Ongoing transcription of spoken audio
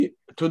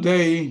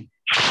Today,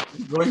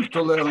 we're going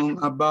to learn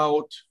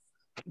about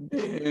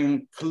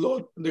the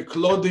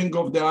clothing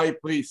of the high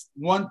priest,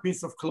 one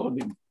piece of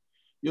clothing.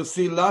 You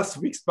see, last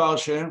week's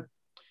parsha,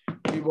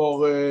 we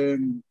were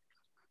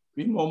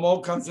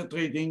more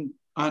concentrating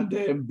on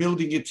the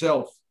building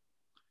itself.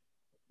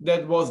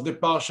 That was the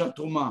Parsha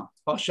Truma.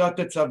 Parsha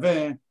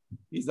Tetzaveh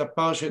is a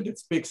parsha that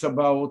speaks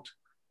about,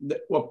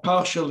 or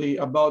partially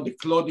about the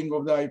clothing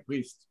of the high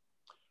priest,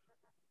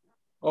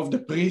 of the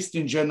priest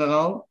in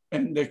general,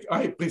 and the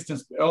high priest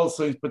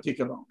also in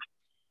particular.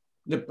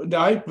 The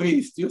high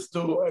priest used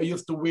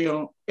to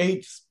wear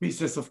 8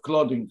 pieces of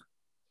clothing.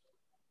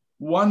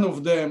 One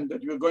of them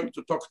that we're going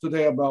to talk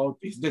today about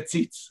is the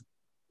tzitz.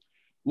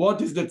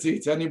 What is the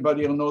tzitz?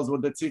 Anybody who knows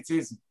what the tzitz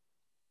is?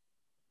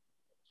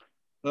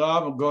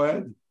 Rav, go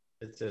ahead.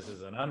 This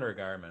is an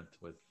undergarment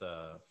with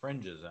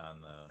fringes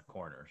on the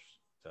corners.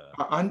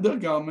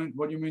 Undergarment?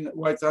 What do you mean?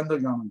 Why it's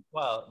undergarment?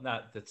 Well,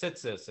 not the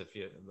tzitzis,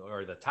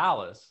 or the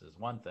talus is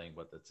one thing,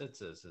 but the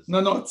tzitzis is...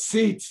 No,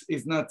 tzitz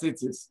is not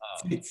tzitzis.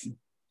 Oh. Tzitz.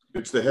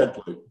 It's the head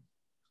plate.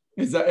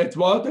 It's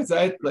what? It's a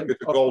head plate.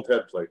 It's a gold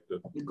head plate.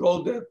 The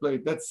gold head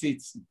plate, that's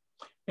tzitz.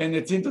 And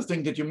it's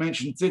interesting that you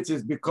mentioned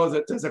tzitzis because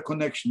it has a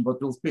connection, but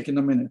we'll speak in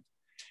a minute.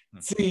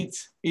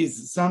 Tzitz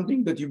is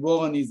something that he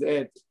wore on his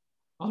head.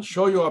 I'll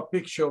show you a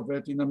picture of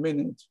it in a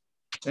minute,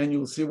 and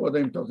you'll see what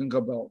I'm talking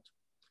about.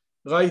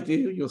 Right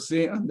here, you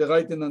see on the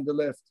right and on the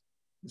left,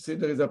 you see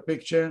there is a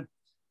picture,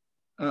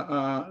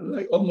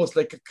 like almost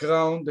like a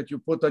crown that you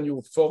put on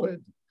your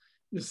forehead.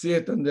 You see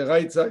it on the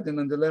right side and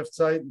on the left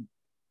side.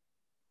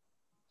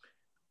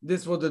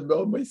 This is what it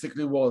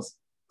basically was.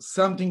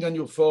 Something on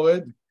your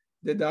forehead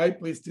that the high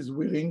priest is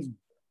wearing.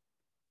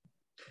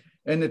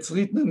 And it's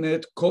written on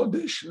it,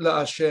 Kodesh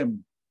LaHashem,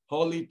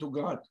 holy to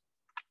God.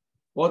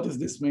 What does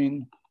this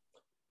mean?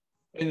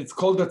 And it's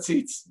called a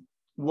tzitz.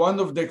 One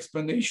of the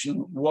explanation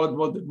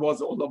what it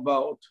was all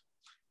about.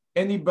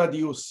 Anybody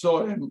who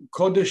saw him,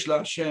 Kodesh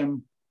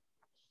LaHashem.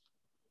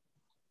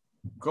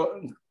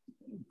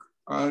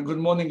 Good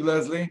morning,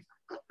 Leslie.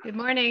 Good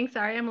morning.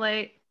 Sorry I'm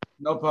late.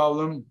 No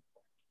problem.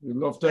 We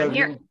love to have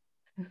you.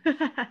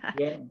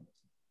 Yeah.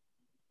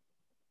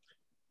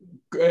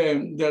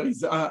 There is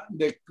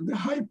the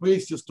high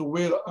priest used to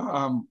wear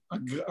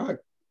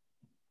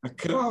a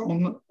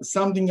crown,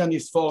 something on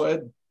his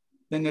forehead,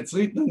 then it's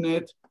written on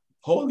it,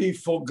 holy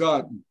for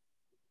God.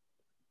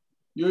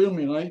 You hear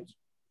me, right?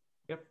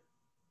 Yep.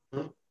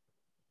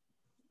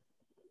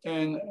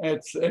 And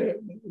it's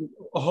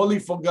holy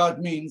for God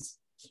means,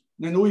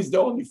 then who is the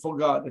holy for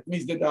God? It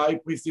means that the high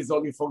priest is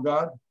holy for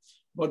God,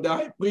 but the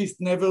high priest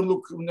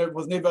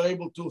was never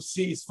able to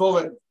see his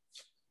forehead.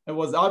 It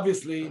was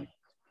obviously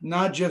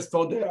not just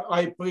for the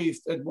high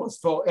priest, it was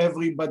for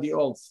everybody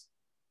else.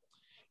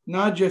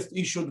 Not just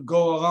he should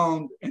go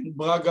around and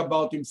brag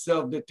about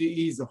himself that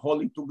he is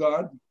holy to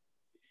God.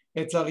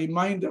 It's a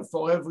reminder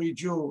for every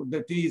Jew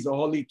that he is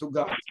holy to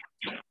God.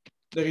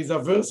 There is a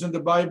verse in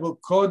the Bible,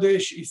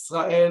 Kodesh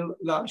Israel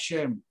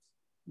LaHashem.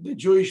 The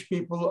Jewish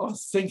people are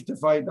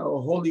sanctified, are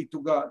holy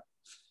to God.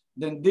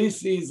 Then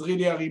this is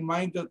really a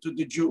reminder to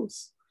the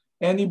Jews.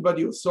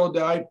 Anybody who saw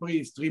the high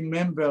priest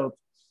remembered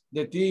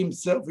that he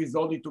himself is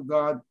holy to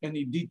God and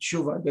he did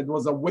tshuva. That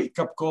was a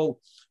wake-up call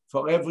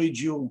for every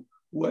Jew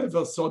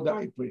whoever saw the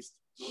high priest.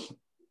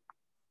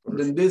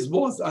 Then this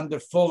was on the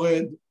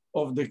forehead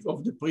of the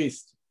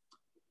priest,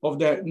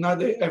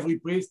 not every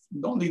priest,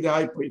 only the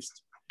high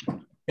priest.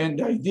 And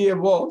the idea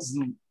was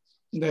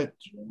that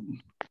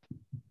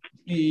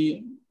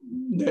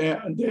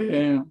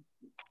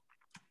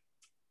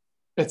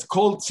it's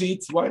called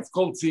tzitz. Why it's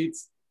called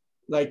tzitz?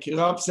 Like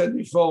Rab said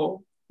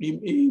before,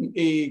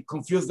 he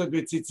confused it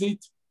with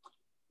tzitzit.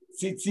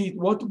 Tzitzit,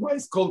 why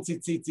is it called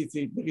tzitzit?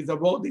 There is a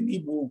word in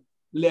Hebrew,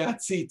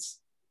 leatzitz.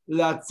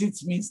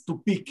 Leatzitz means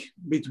to peek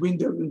between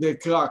the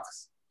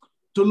cracks,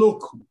 to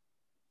look.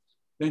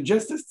 Then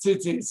just as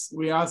tzitzis,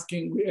 we're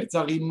asking, it's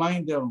a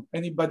reminder,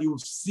 anybody who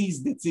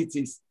sees the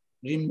tzitzis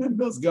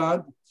remembers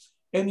God.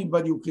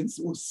 Anybody who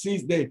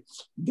sees the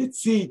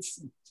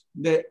tzitz,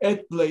 the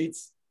head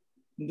plates,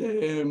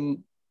 the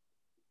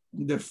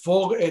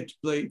 4 head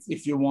plates,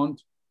 if you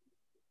want,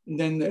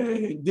 then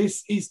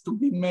this is to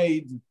be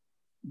made,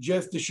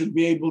 just should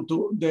be able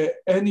to,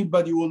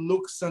 anybody who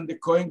looks on the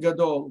Kohen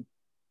Gadol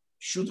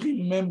should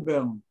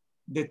remember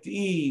that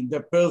he, the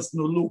person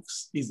who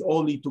looks, is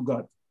holy to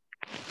God.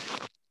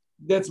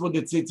 That's what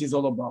the tzitz is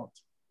all about.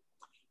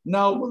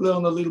 Now we'll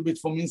learn a little bit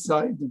from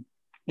inside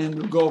and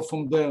we'll go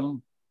from there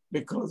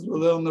because we'll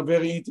learn a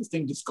very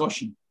interesting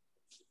discussion.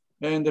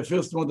 And the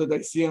first one that I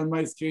see on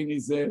my screen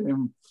is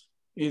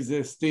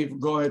Steve.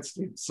 Go ahead,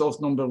 Steve. Source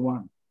number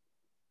 1.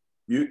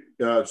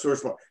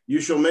 Source 1.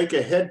 You shall make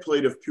a head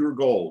plate of pure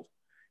gold,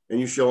 and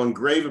you shall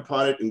engrave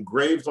upon it,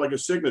 engraved like a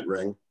signet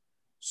ring,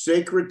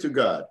 sacred to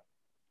God.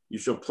 You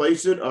shall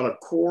place it on a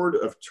cord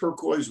of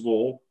turquoise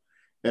wool,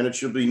 and it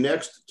shall be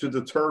next to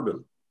the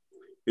turban.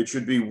 It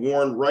should be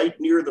worn right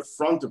near the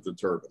front of the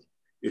turban.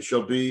 It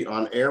shall be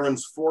on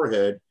Aaron's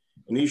forehead,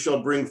 and he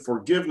shall bring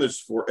forgiveness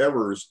for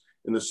errors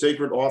in the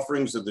sacred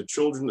offerings that the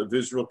children of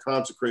Israel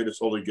consecrate as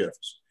holy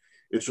gifts.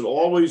 It should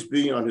always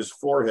be on his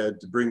forehead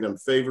to bring them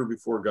favor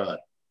before God.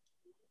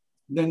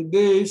 Then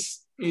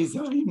this is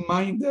a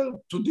reminder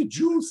to the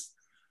Jews,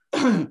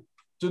 to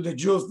the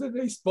Jews that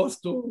they're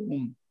supposed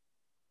to,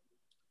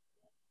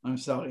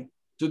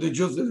 to the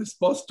Jews that are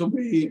supposed to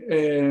be,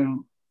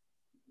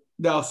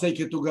 they are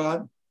sacred to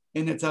God.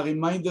 And it's a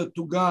reminder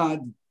to God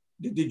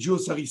that the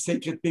Jews are his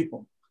sacred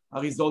people,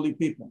 are his holy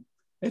people.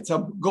 It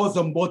goes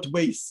on both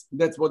ways.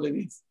 That's what it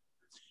is.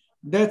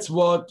 That's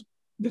what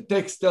the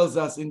text tells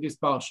us in this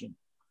portion.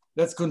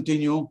 Let's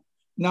continue.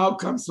 Now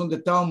comes from the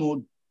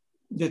Talmud.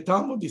 The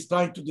Talmud is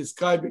trying to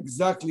describe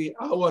exactly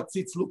how a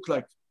tzitz look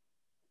like.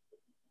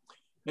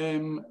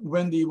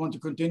 Wendy, you want to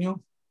continue?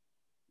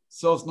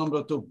 Source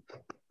number 2.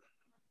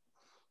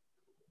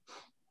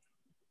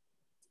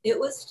 It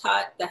was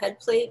taught the head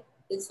plate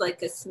is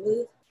like a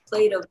smooth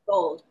plate of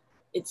gold.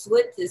 Its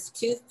width is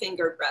 2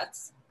 finger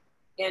breadths,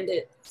 and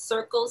it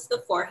circles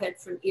the forehead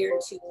from ear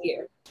to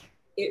ear.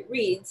 It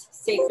reads,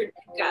 Sacred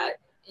to God,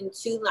 in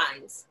 2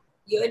 lines.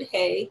 Yud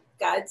He,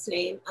 God's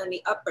name, on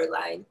the upper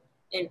line,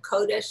 and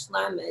Kodesh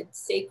Lamed,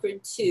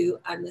 sacred to,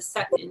 on the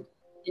second,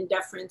 in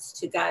deference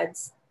to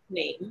God's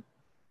name.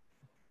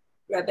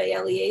 Rabbi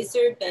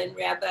Eliezer ben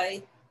Rabbi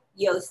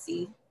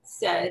Yossi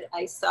said,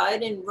 I saw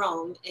it in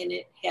Rome, and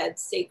it had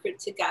sacred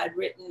to God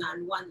written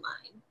on 1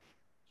 line.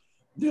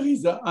 There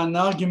is an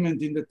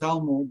argument in the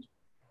Talmud.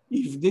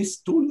 If these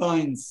 2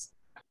 lines,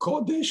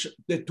 Kodesh,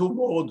 the 2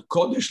 words,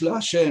 Kodesh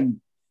LaHashem,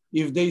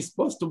 if they're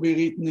supposed to be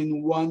written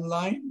in 1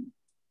 line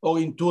or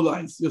in 2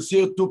 lines. You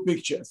see 2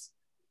 pictures.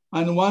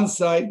 On one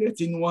side,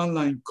 it's in 1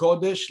 line,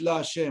 Kodesh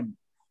LaHashem.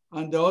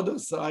 On the other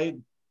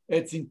side,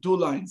 it's in 2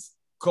 lines,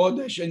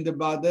 Kodesh in the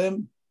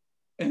bottom,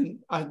 and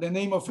the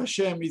name of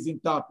Hashem is in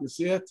top. You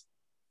see it?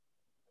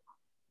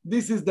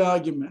 This is the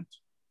argument.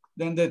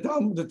 Then the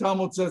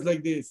Talmud says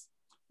like this.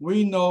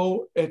 We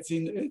know it's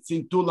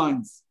in 2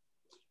 lines.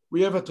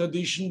 We have a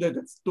tradition that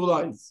it's 2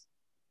 lines.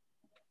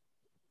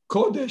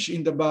 Kodesh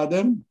in the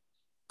bottom,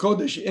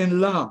 Kodesh and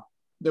La,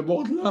 the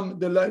word Lam,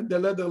 the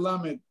letter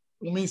Lamed,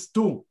 means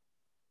 2,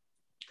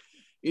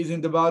 is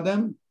in the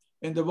bottom,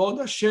 and the word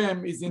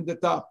Hashem is in the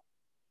top.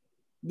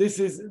 This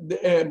is,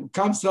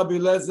 comes Rabbi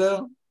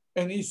Eliezer,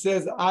 and he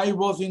says, I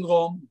was in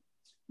Rome.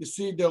 You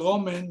see, the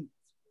Roman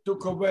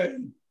took away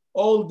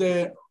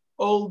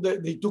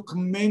they took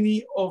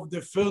many of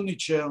the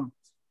furniture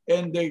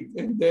and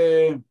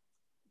the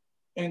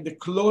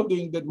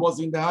clothing that was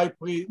in the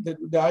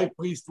high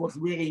priest was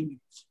wearing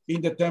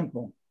in the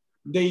temple.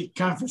 They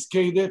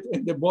confiscated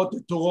and they brought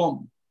it to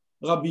Rome.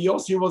 Rabbi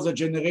Yossi was a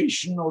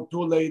generation or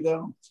 2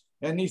 later,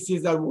 and he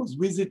says, I was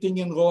visiting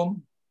in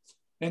Rome,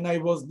 and I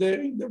was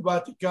there in the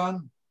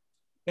Vatican,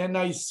 and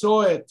I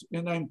saw it,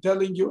 and I'm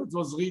telling you, it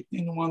was written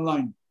in 1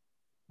 line,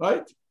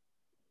 right?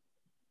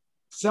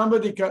 Then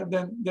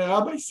the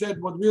rabbi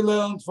said, what we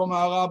learned from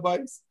our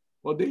rabbis,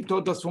 what they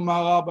taught us from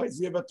our rabbis,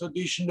 we have a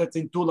tradition that's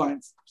in 2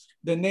 lines.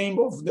 The name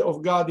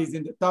of God is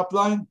in the top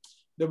line.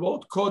 The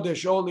word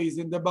Kodesh, holy, is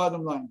in the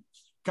bottom line.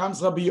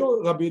 Comes Rabbi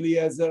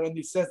Eliezer, and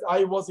he says,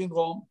 I was in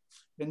Rome,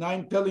 and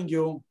I'm telling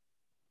you,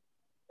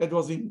 it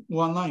was in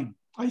 1 line.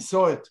 I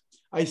saw it.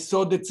 I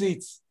saw the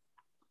tzitz.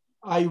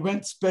 I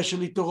went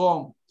specially to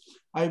Rome.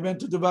 I went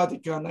to the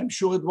Vatican. I'm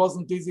sure it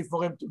wasn't easy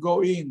for him to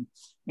go in,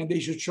 and they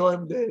should show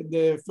him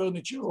the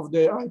furniture of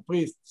the high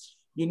priest.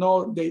 You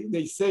know,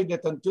 they say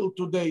that until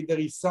today, there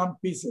is some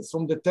pieces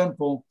from the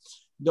temple.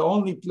 The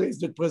only place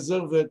that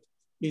preserve it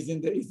is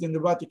in the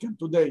Vatican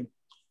today.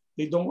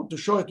 They don't want to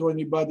show it to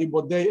anybody,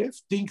 but they have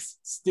things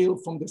still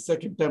from the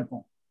Second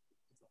Temple.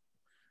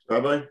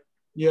 Rabbi?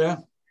 Yeah.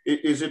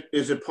 Is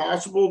it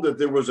possible that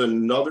there was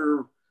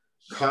another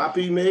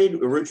copy made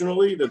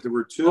originally, that there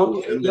were 2?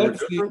 Okay, and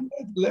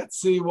let's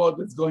see what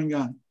is going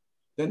on.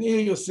 Then here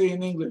you see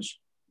in English,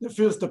 the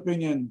first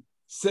opinion,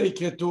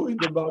 sacred to in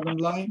the bottom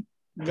line,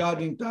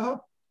 God in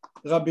top.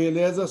 Rabbi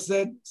Eliezer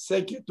said,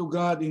 sacred to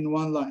God in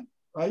 1 line,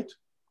 right?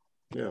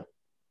 Yeah.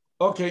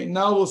 Okay,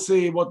 now we'll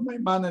see what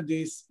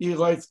Maimonides, he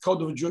writes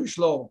Code of Jewish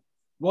Law.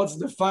 What's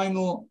the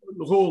final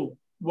rule?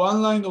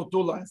 1 line or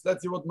 2 lines?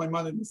 Let's see what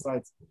Maimonides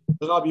writes.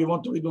 Rabbi, you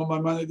want to read what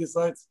Maimonides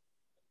writes?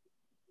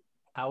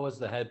 How was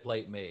the head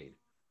plate made?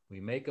 We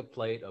make a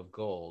plate of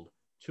gold,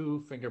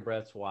 2 finger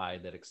breadths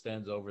wide, that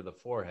extends over the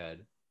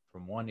forehead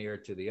from one ear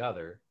to the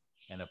other,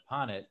 and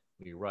upon it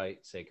we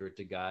write sacred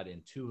to God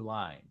in 2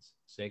 lines,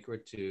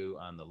 sacred to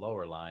on the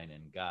lower line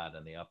and God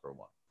on the upper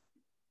one.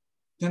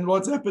 Then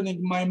what's happening?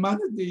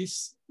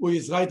 Maimonides, who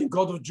is writing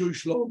Code of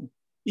Jewish Law,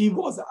 he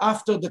was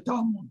after the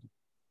Talmud,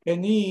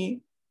 and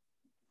he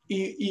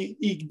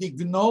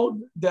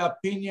ignored the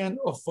opinion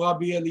of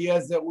Rabbi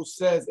Eliezer, who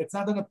says it's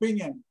not an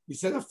opinion. He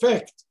said a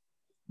fact.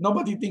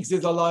 Nobody thinks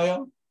he's a liar.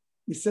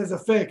 He says a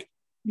fact.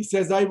 He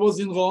says, I was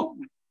in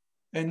Rome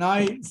and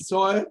I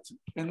saw it,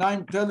 and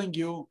I'm telling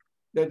you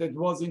that it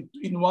was in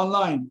 1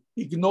 line.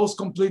 He ignores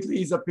completely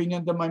his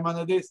opinion, the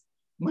Maimonides,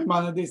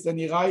 and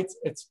he writes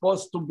it's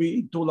supposed to be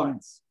in 2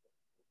 lines.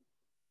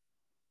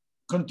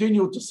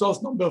 Continue to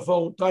source number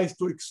 4, who tries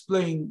to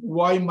explain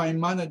why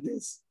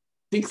Maimonides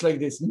thinks like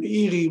this.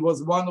 Meiri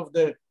was one of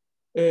the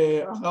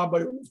a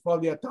rabbi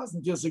probably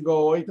 1,000 years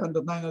ago, or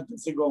 800, 900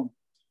 years ago.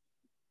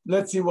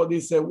 Let's see what he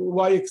said.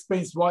 Why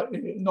explains why?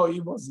 No,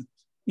 he was,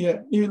 yeah,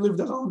 he lived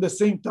around the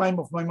same time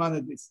of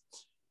Maimonides.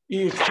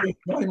 He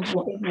explains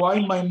why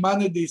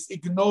Maimonides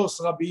ignores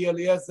Rabbi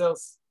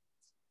Eliezer's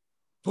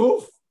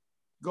proof.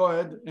 Go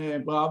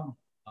ahead, Bob.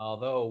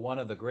 Although one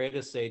of the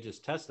greatest sages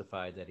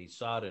testified that he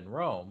saw it in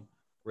Rome,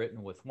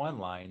 written with one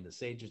line, the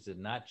sages did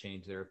not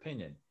change their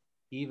opinion,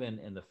 even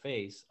in the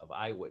face of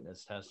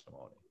eyewitness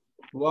testimony.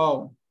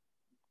 Wow.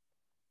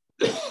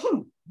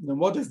 Then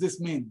what does this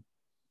mean?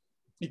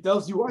 It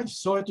tells you, I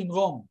saw it in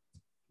Rome.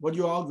 What are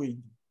you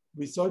arguing?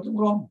 We saw it in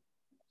Rome.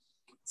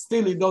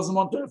 Still, he doesn't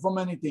want to perform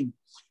anything.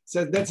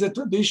 Says that's a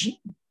tradition,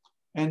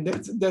 and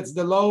that's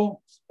the law.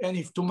 And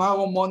if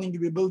tomorrow morning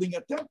we're building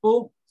a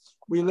temple,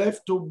 we'll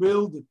have to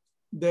build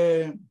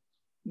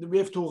we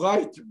have to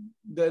write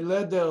the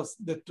letters,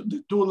 the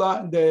two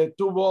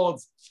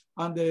words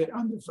on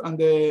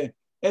the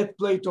head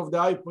plate of the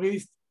high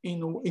priest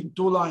in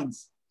 2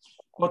 lines.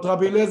 But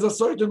Rabbi Eliezer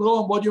saw it in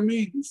Rome. What do you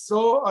mean? He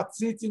saw a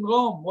tzitz in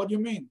Rome. What do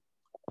you mean?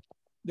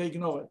 They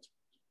ignore it.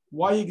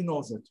 Why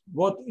ignores it?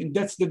 And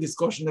that's the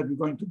discussion that we're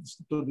going to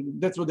do.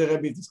 That's what the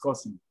Rebbe is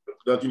discussing.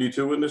 Don't you need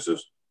 2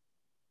 witnesses?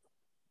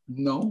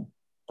 No.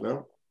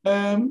 No?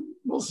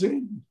 We'll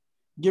see.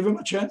 Give him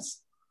a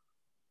chance.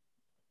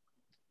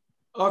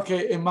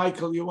 Okay, and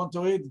Michael, you want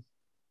to read?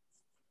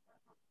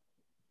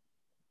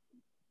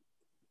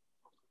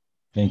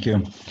 Thank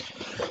you.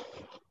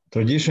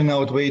 Tradition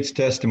outweighs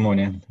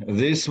testimony.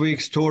 This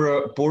week's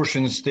Torah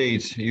portion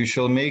states, you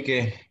shall make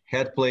a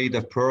head plate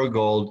of pure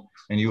gold,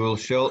 and you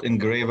shall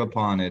engrave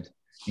upon it.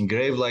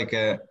 Engrave like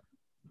a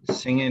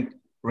signet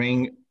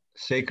ring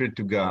sacred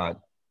to God.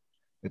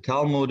 The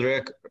Talmud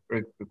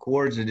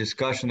records a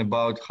discussion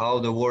about how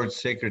the words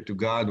sacred to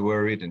God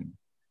were written.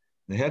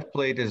 The head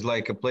plate is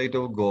like a plate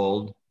of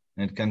gold,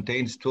 and it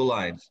contains 2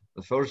 lines.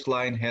 The first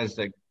line has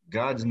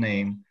God's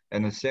name,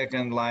 and the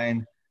second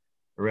line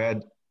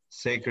read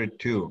sacred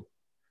to.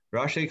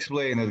 Rashi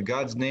explained that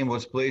God's name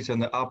was placed on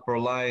the upper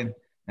line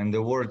and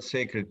the word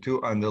sacred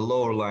to on the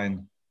lower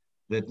line,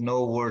 that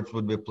no words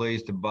would be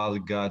placed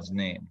above God's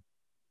name.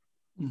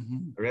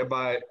 Mm-hmm.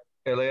 Rabbi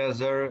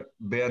Eliezer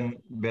ben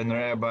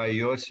Rabbi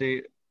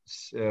Yossi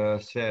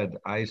said,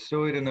 I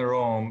saw it in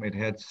Rome. It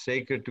had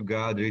sacred to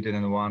God written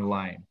in 1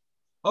 line.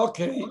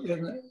 Okay,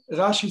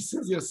 Rashi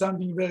says here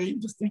something very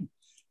interesting.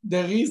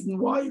 The reason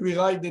why we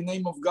write the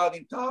name of God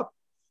in top,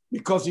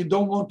 because you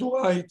don't want to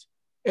write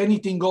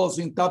anything else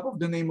in top of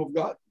the name of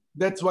God.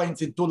 That's why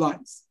it's in 2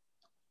 lines.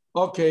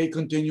 Okay,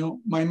 continue.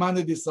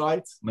 Maimonides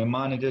writes.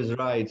 Maimonides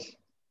writes,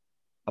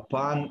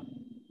 upon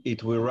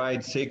it we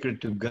write sacred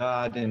to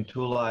God in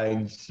 2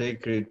 lines,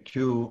 sacred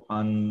to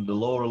on the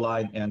lower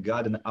line and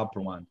God in the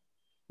upper one.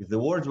 If the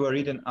words were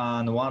written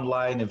on 1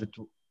 line, if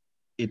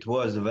it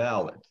was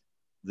valid.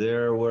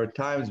 There were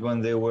times when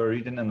they were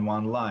written in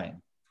 1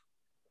 line.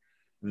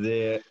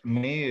 The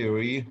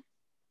Meiri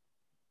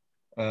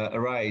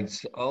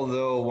writes,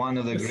 although one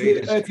of the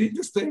greatest... That's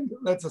interesting.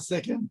 That's a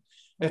second.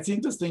 It's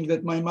interesting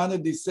that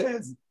Maimonides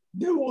says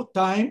there were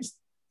times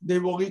they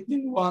were written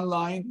in 1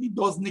 line. He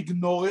doesn't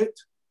ignore it,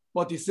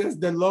 but he says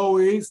the law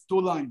is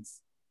 2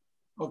 lines.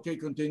 Okay,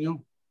 continue.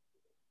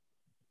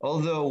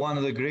 Although one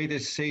of the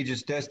greatest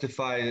sages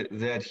testified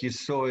that he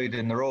saw it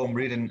in Rome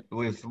written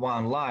with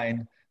 1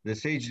 line, the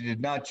sage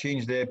did not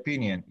change their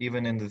opinion,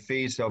 even in the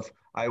face of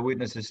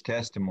eyewitnesses'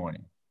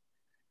 testimony.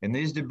 In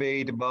this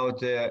debate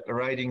about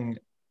writing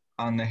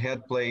on the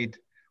head plate,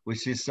 we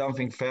see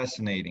something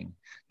fascinating.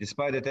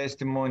 Despite the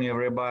testimony of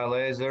Rabbi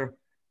Eliezer,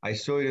 I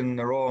saw it in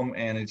Rome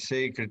and it's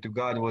sacred to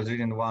God was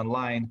written in 1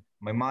 line.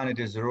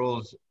 Maimonides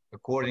rules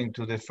according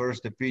to the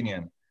first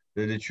opinion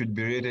that it should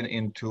be written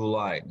in 2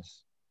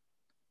 lines.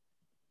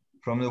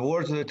 From the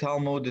words of the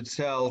Talmud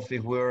itself,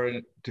 if we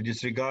were to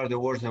disregard the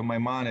words of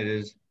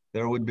Maimonides,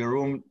 there would be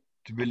room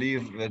to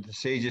believe that the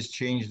sages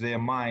changed their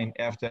mind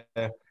after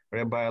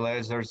Rabbi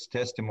Eliezer's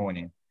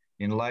testimony,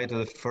 in light of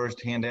the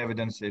first-hand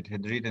evidence it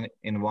had written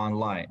in 1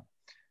 line.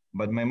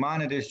 But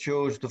Maimonides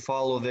chose to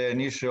follow their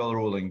initial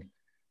ruling,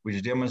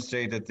 which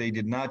demonstrated that they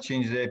did not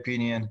change their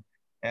opinion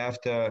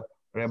after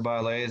Rabbi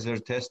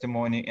Eliezer's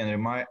testimony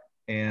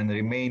and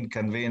remained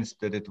convinced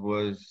that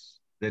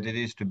it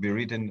is to be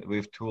written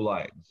with 2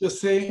 lines. You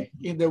see,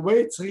 in the way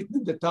it's written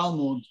in the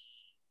Talmud,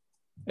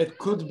 it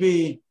could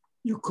be,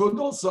 you could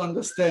also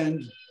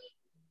understand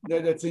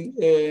that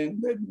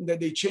that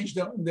they changed,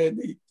 that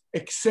they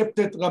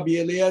accepted Rabbi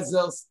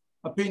Eliezer's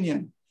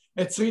opinion.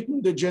 It's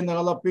written the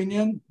general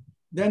opinion,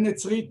 then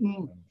it's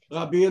written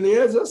Rabbi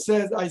Eliezer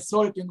says, I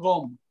saw it in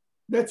Rome.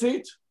 That's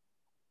it.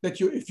 That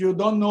if you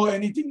don't know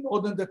anything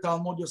more than the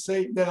Talmud, you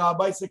say the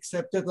rabbis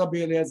accepted Rabbi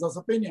Eliezer's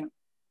opinion.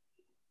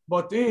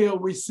 But here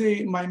we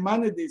see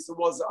Maimonides, who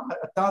was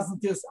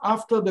 1,000 years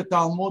after the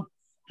Talmud.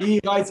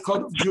 He writes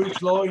Code of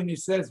Jewish Law and he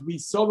says, we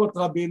saw what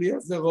Rabbi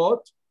Eliezer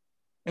wrote,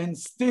 and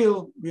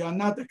still we are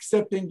not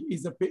accepting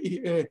his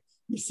opinion.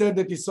 He said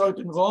that he saw it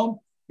in Rome.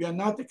 We are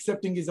not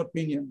accepting his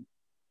opinion.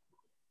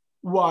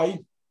 Why?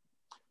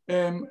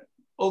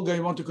 Olga,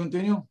 you want to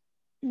continue?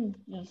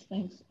 Yes,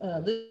 thanks.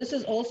 This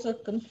is also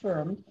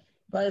confirmed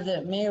by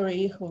the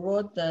Mary who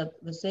wrote that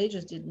the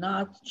sages did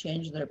not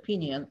change their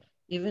opinion,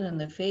 even in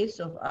the face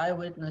of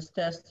eyewitness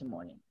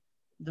testimony.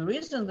 The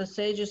reason the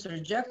sages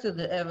rejected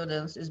the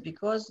evidence is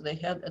because they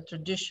had a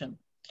tradition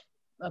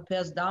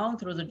passed down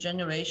through the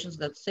generations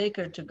that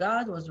sacred to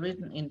God was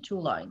written in 2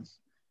 lines.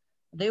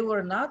 They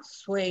were not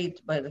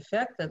swayed by the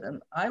fact that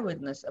an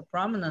eyewitness, a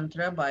prominent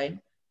rabbi,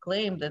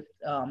 claimed that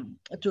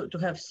to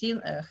have seen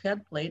a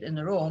head plate in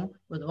Rome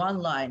with 1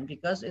 line,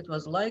 because it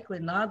was likely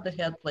not the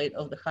head plate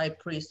of the high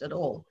priest at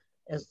all,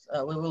 as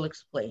we will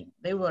explain.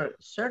 They were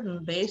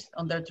certain, based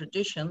on their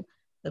tradition,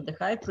 that the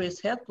high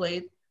priest's head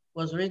plate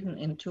was written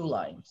in 2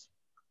 lines.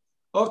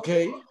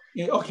 Okay,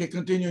 okay,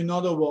 continue in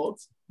other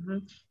words.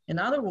 In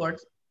other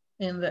words,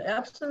 in the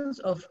absence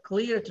of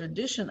clear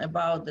tradition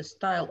about the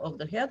style of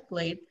the head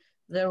plate,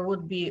 there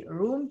would be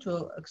room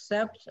to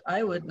accept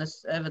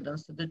eyewitness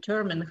evidence to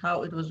determine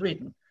how it was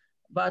written.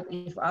 But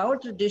if our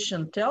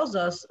tradition tells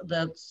us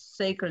that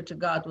sacred to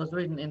God was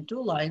written in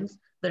 2 lines,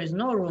 there is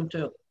no room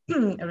to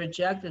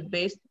reject it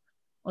based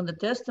on the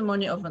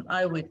testimony of an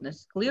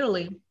eyewitness.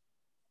 Clearly,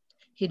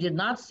 he did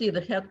not see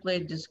the head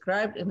plate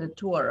described in the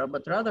Torah,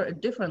 but rather a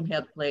different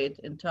head plate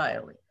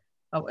entirely.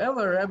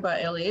 However,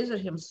 Rabbi Eliezer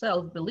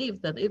himself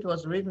believed that it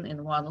was written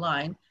in 1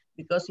 line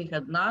because he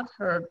had not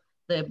heard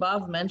the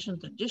above mentioned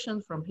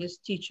tradition from his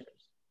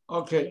teachers.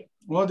 Okay,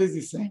 what is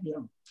he saying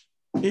here?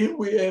 Here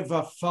we have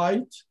a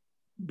fight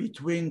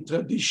between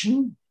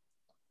tradition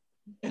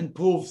and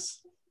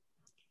proofs.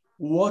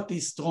 What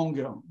is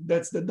stronger?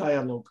 That's the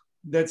dialogue.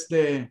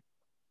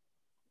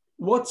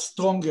 What's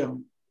stronger?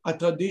 A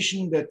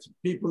tradition that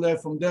people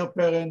have from their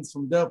parents,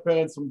 from their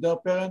parents, from their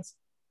parents,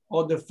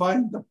 or they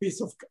find a piece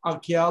of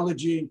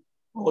archaeology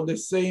or the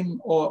same,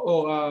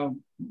 or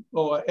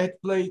a head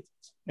plate,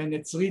 and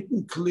it's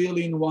written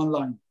clearly in 1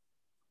 line.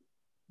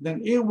 Then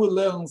here we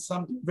learn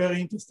something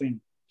very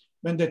interesting.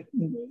 When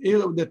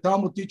the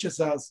Talmud teaches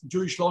us,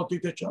 Jewish law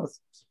teaches us,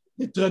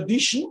 the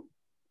tradition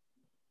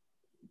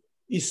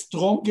is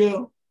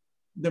stronger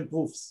than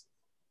proofs.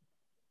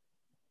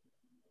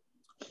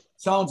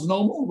 Sounds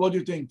normal? What do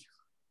you think?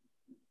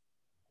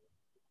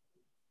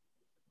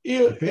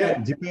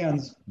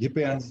 Depends.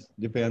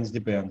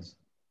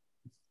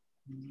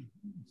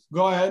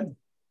 Go ahead.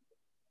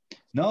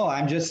 No,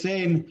 I'm just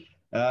saying,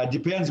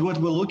 depends what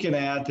we're looking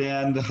at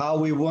and how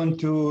we want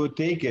to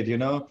take it, you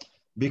know,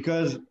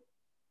 because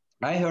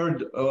I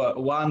heard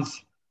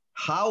once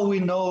how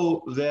we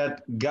know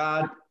that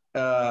God,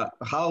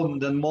 how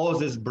then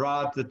Moses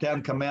brought the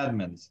 10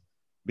 commandments,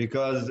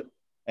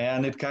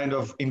 and it kind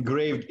of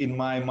engraved in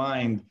my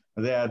mind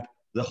that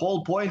the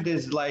whole point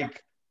is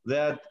like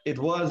that it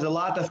was a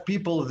lot of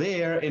people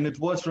there, and it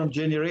was from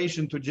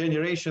generation to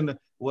generation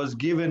was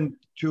given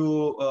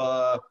to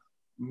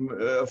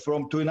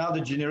to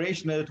another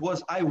generation, and it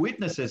was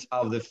eyewitnesses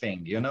of the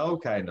thing, you know,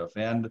 kind of.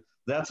 And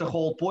that's the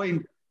whole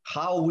point,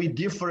 how we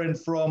different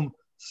from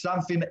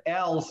something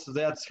else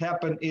that's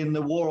happened in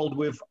the world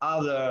with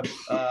other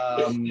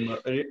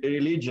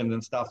religion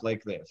and stuff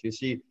like this. You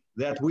see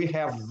that we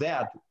have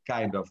that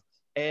kind of,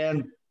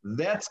 and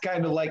that's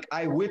kind of like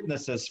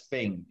eyewitnesses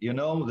thing, you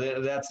know,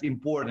 that's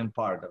important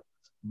part of.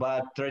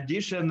 But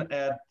tradition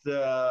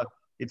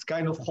it's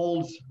kind of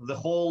holds the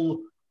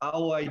whole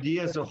our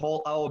ideas, the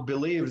whole our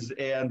beliefs,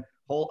 and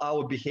whole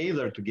our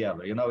behavior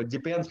together. You know, it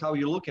depends how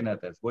you're looking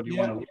at this. What do you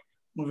want to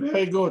look at?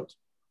 Very good.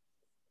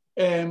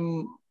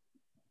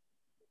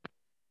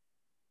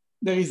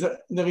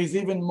 There is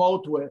even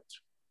more to it.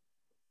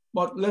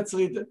 But let's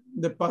read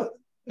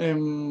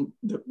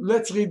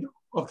let's read.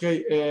 Okay,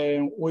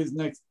 who is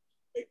next?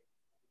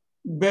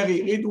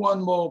 Barry, read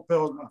 1 more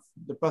paragraph.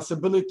 The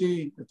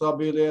possibility that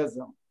Rabbi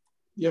Eliezer.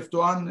 You have to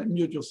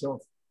unmute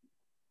yourself.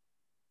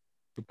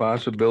 The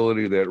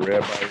possibility that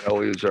Rabbi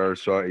Eliezer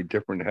saw a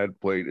different head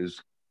plate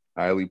is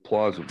highly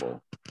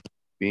plausible.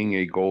 Being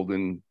a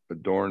golden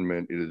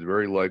adornment, it is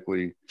very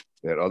likely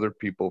that other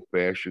people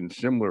fashioned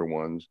similar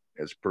ones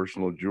as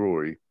personal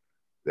jewelry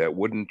that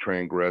wouldn't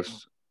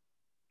transgress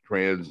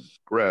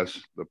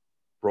the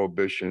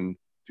prohibition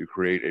to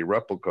create a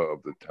replica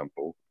of the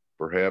temple.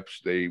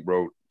 Perhaps they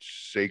wrote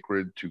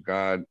sacred to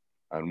God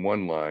on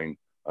 1 line,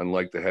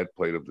 unlike the head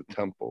plate of the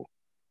temple.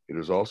 It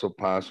is also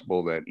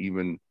possible that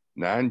even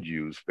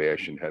non-Jews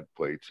fashioned head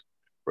plates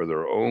for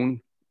their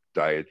own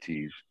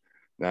deities.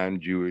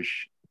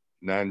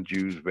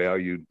 Non-Jews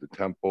valued the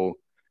temple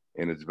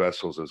and its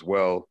vessels as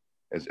well,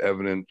 as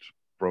evident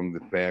from the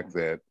fact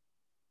that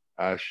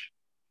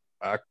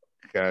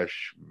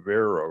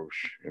Achashverosh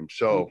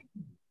himself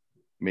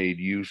made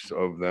use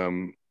of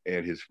them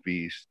at his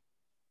feast.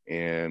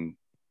 And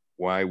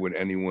why would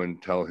anyone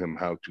tell him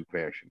how to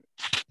fashion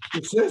it?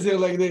 It says here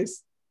like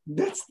this.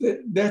 That's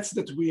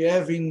that we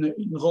have in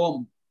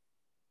Rome.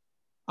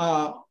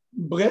 A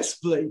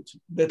breastplate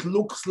that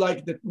looks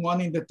like the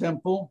one in the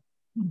temple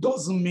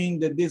doesn't mean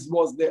that this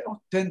was the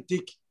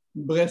authentic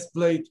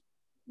breastplate,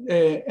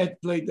 head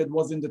plate that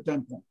was in the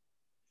temple.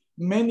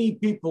 Many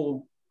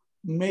people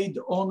made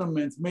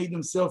ornaments, made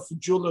themselves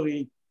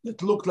jewelry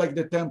that looked like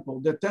the temple.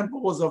 The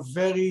temple was a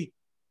very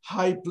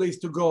high place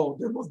to go.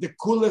 That was the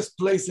coolest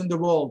place in the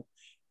world.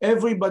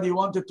 Everybody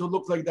wanted to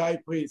look like the high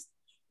priest.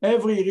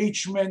 Every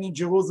rich man in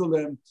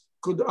Jerusalem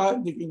could,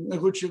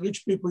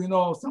 rich people, you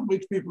know, some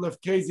rich people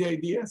have crazy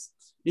ideas.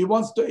 He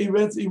wants to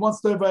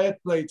have a head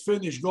plate,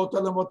 finish, go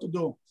tell him what to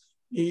do.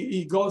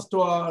 He goes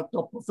to a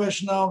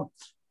professional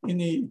and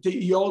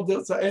he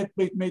orders a head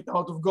plate made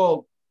out of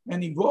gold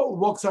and he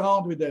walks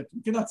around with it.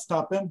 You cannot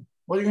stop him.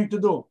 What are you going to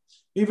do?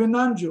 Even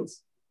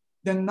non-Jews.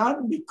 Then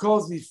not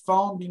because we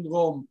found in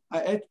Rome a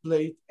head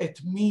plate,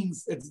 it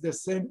means it's the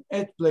same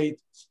head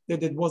plate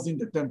that it was in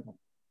the temple.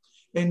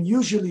 And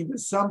usually when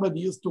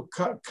somebody used to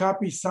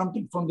copy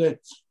something from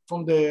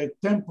the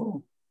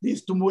temple, they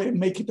used to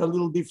make it a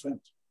little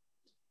different.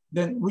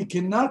 Then we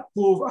cannot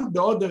prove on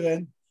the other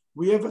end,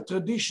 we have a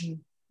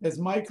tradition, as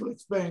Michael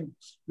explained,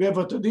 we have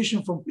a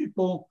tradition from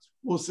people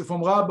who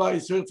from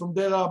rabbis, heard from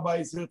their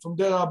rabbis, heard from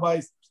their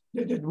rabbis,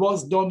 that it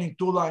was done in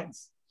 2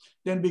 lines.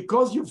 Then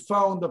because you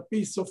found a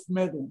piece of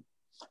metal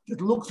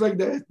that looks like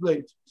the head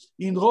plate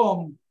in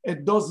Rome,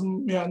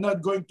 we are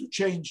not going to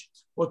change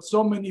what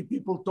so many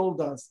people told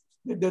us,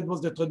 that was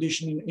the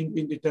tradition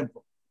in the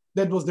temple.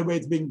 That was the way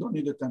it's being done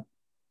in the temple.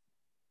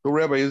 So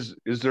Rabbi,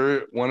 is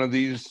there one of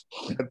these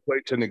head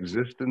plates in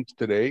existence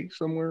today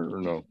somewhere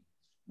or no?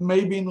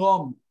 Maybe in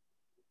Rome.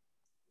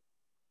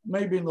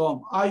 Maybe in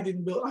Rome. I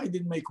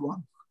didn't make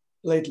one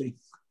lately.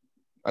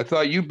 I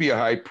thought you'd be a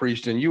high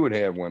priest and you would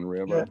have one,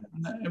 Rabbi. Yeah.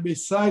 And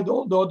beside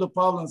all the other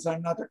problems,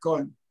 I'm not a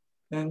Kohen,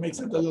 and it makes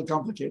it a little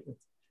complicated.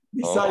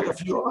 Beside a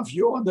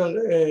few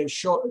other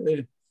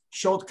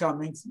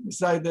shortcomings,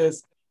 beside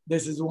this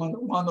is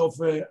one of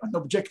an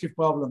objective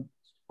problem.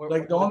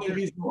 Like the only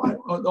reason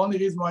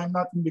why I'm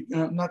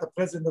not a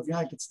president of the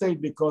United States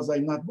because I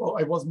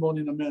was born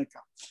in America.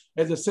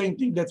 It's the same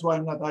thing. That's why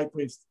I'm not high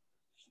priest.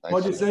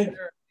 What do you say?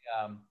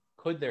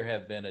 Could there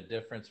have been a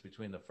difference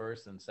between the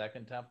first and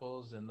second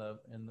temples in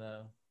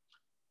the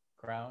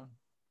crown?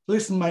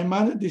 Listen,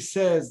 Maimonides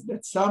says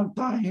that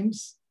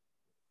sometimes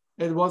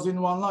it was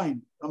in 1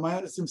 line.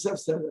 Maimonides himself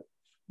said it,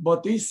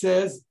 but he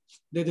says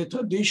that the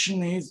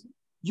tradition is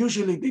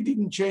usually they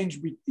didn't change.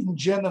 In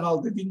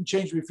general, they didn't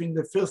change between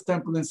the first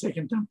temple and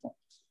second temple.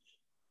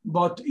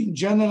 But in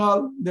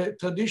general, the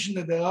tradition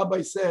that the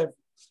rabbis have,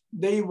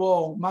 they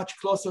were much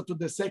closer to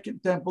the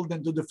second temple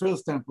than to the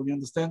first temple. You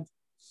understand?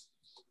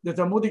 The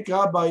Talmudic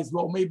rabbis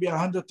were maybe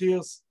 100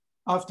 years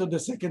after the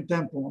second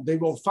temple. They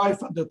were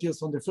 500 years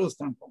from the first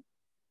temple.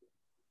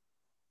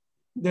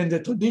 Then the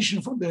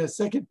tradition from the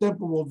second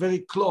temple were very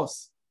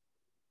close.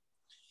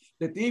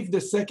 That if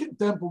the second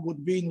temple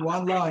would be in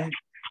 1 line,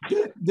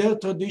 their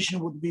tradition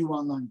would be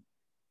 1 line.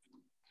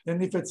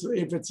 And if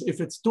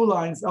it's 2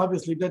 lines,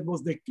 obviously that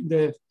was the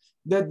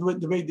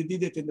way they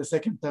did it in the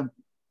second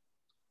temple.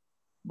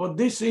 But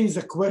this is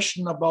a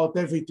question about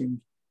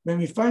everything. When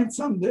we find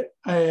some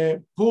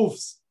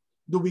proofs,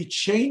 do we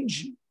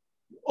change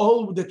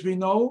all that we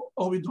know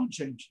or we don't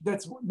change?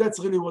 That's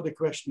really what the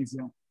question is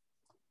here.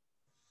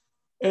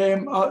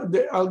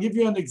 I'll give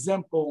you an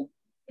example,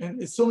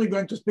 and soon we're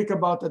going to speak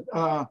about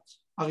a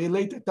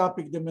related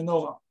topic, the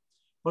menorah.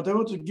 But I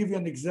want to give you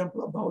an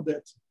example about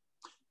that.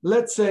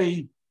 Let's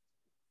say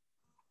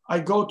I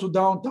go to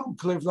downtown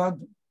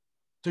Cleveland,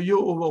 to you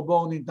who were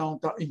born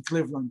in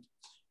Cleveland,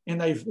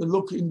 and I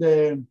look in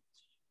the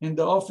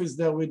office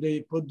there where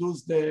they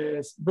produce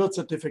the birth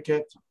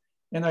certificate,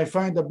 and I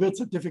find the birth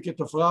certificate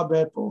of Rab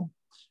Apple,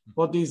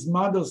 but his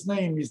mother's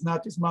name is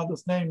not his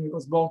mother's name. He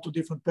was born to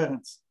different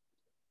parents.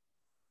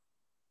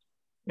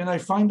 And I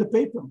find the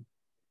paper.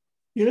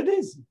 Here it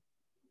is.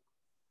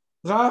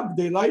 Rab,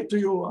 they lied to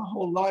you a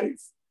whole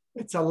life.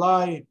 It's a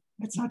lie.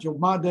 It's not your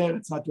mother.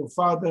 It's not your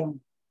father.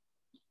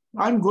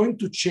 I'm going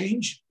to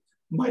change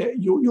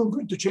you're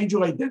going to change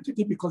your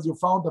identity because you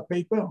found a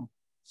paper.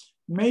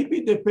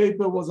 Maybe the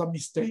paper was a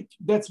mistake.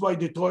 That's why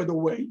they threw it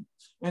away.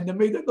 And they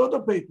made another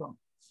paper.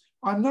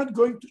 I'm not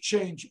going to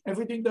change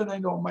everything that I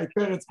know, my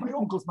parents, my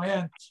uncles, my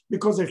aunt,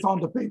 because I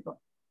found the paper.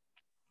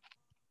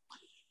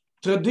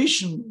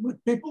 Tradition, when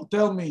people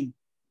tell me,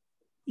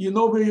 you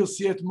know where you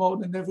see it more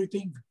than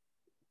everything?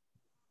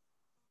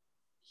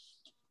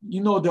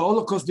 You know, the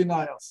Holocaust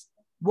deniers,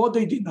 what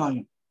they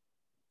deny.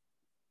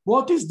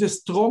 What is the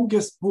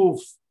strongest proof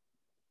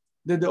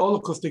that the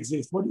Holocaust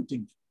exists? What do you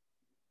think?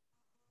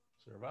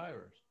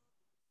 Survivors.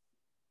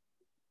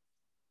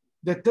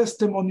 The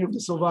testimony of the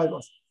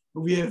survivors.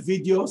 We have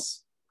videos,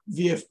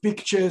 we have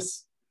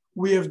pictures,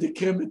 we have the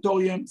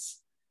crematoriums,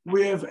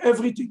 we have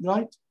everything,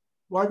 right?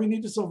 Why we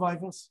need the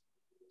survivors?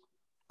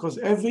 Because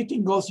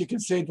everything else you can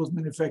say it was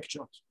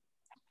manufactured.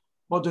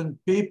 But when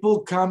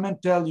people come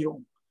and tell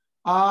you,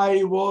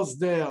 I was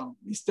there,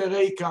 Mr.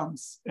 A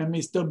comes, and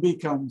Mr. B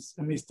comes,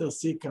 and Mr.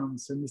 C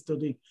comes, and Mr.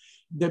 D.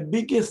 The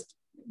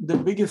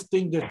biggest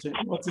thing that,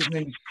 what's his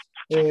name?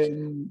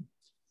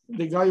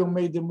 The guy who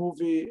made the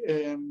movie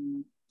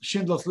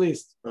Schindler's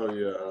List. Oh,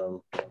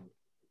 yeah.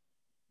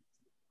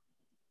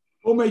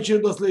 Who made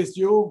Schindler's List?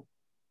 You?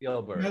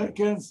 Spielberg.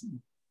 Americans?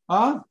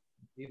 Huh?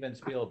 Steven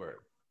Spielberg.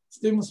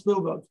 Steven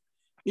Spielberg.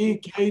 He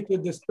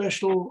created the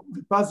special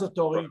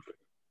repository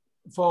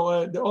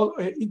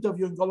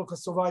interviewing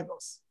Holocaust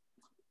survivors.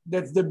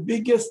 That's the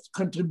biggest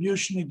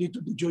contribution he did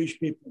to the Jewish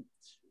people,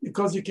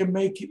 because you can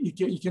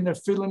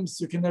have films,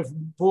 you can have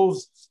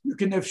proofs, you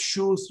can have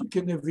shoes, you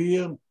can have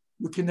ear,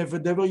 you can have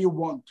whatever you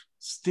want.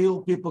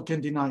 Still, people can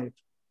deny it.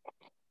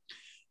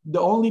 The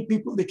only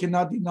people they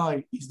cannot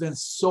deny is that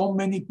so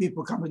many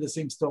people come with the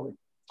same story.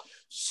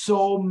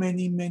 So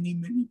many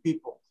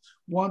people,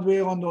 one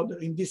way or another,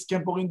 in this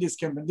camp or in this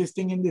camp, and this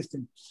thing in this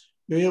thing.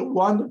 You hear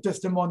one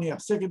testimony, a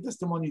second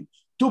testimony,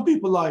 2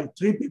 people lie,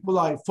 3 people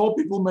lie, 4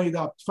 people made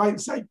up, 5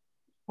 side.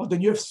 But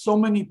then you have so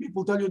many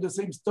people tell you the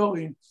same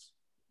story.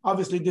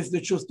 Obviously, this is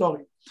the true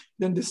story.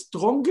 Then the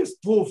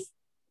strongest proof,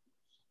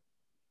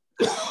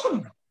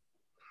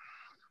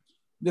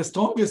 the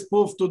strongest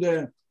proof to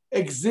the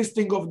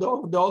existing of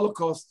the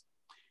Holocaust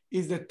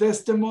is the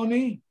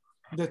testimony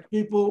that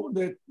people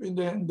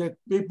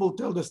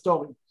tell the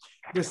story.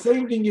 The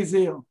same thing is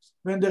here.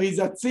 When there is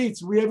a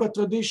tzitz, we have a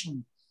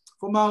tradition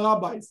from our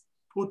rabbis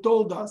who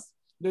told us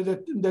that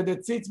the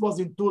tzitz was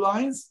in 2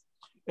 lines,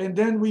 and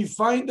then we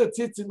find the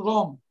tzitz in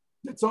Rome.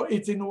 So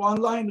it's in 1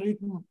 line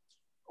written,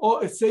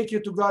 or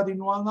sacred to God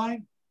in 1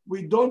 line.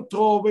 We don't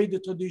throw away the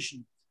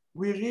tradition.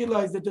 We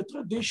realize that the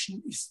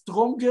tradition is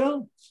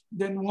stronger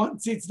than 1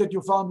 tzitz that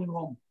you found in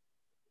Rome,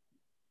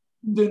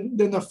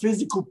 than a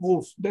physical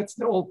proof. That's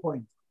the whole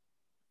point.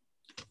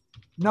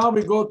 Now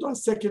we go to a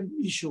second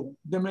issue,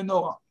 the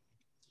menorah.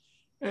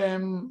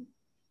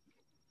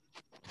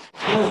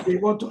 You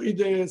want to read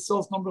the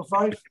source number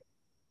 5?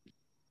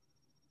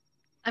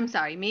 I'm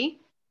sorry,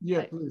 me?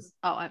 Yeah, please.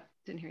 Oh, I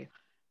didn't hear you.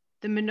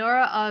 The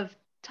menorah of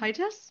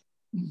Titus?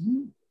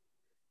 Mm-hmm.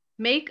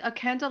 Make a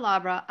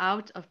candelabra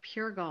out of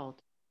pure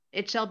gold.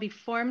 It shall be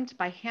formed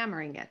by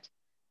hammering it.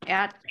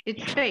 At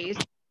its base,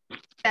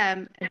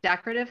 stem and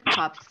decorative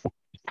cups,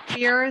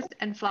 spears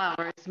and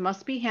flowers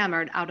must be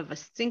hammered out of a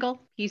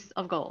single piece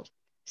of gold.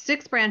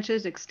 6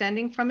 branches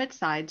extending from its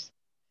sides,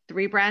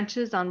 3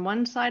 branches on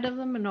one side of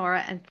the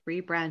menorah and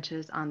 3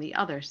 branches on the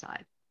other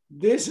side.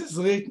 This is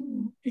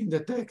written in the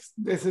text.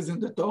 This is in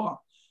the Torah.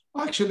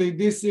 Actually,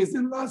 this is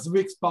in last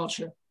week's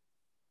parsha.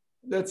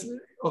 That's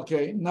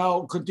okay.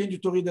 Now continue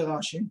to read the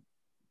Rashi.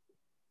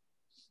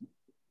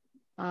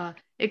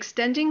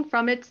 Extending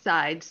from its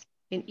sides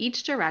in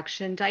each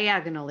direction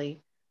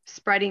diagonally,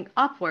 spreading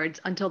upwards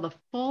until the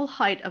full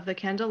height of the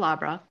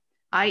candelabra,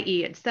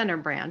 i.e. its center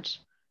branch.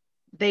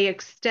 They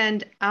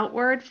extend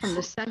outward from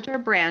the center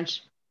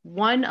branch,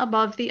 one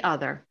above the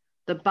other.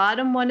 The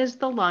bottom one is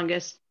the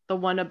longest, the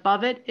one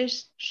above it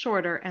is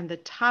shorter, and the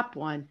top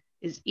one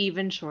is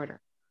even shorter,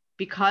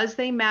 because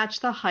they match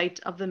the height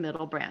of the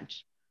middle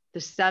branch, the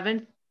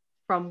 7th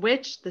from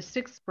which the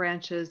 6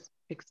 branches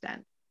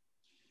extend.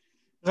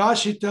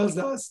 Rashi tells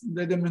us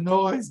that the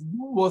menorah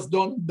was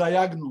done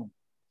diagonal.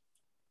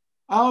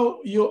 How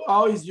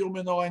is your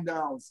menorah in the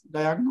house?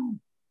 Diagonal?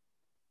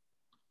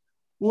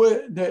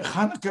 The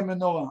Hanukkah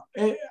menorah,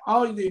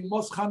 how are the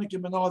most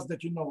Hanukkah menorahs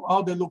that you know?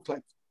 How they look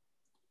like?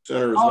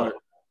 Center is high.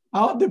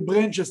 How the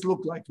branches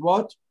look like?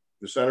 What?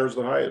 The center is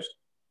the highest.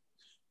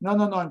 No.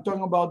 I'm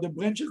talking about the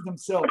branches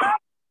themselves.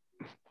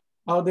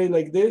 Are they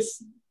like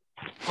this?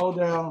 How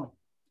they are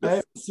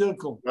a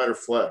circle? Right or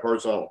flat,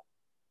 horizontal.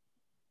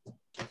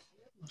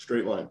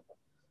 Straight line.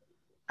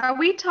 Are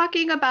we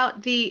talking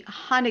about the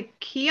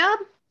Hanukkah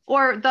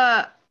or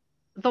the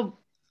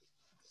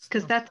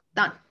because that's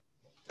not.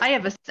 I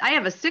have a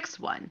 6th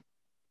one.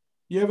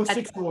 You have a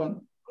 6th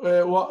one.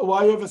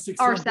 Why you have a 6th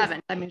or one? 7?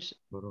 I mean,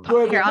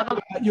 here, I'll go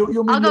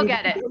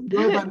get it.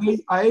 You have an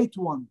 8th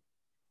one.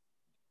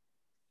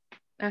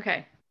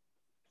 Okay.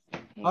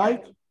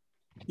 Right?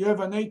 You have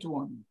an 8th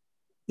one.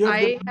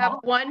 I have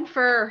one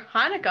for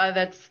Hanukkah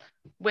that's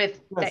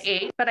with the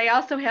 8, but I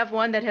also have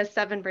one that has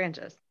 7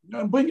 branches.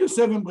 Bring your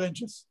 7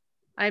 branches.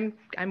 I'm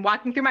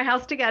walking through my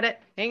house to get it.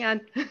 Hang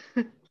on.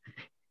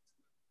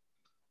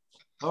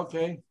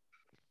 Okay.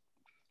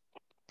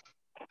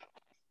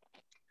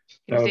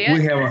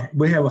 We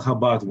have a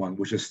Chabad one,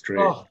 which is straight.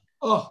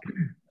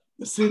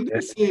 Say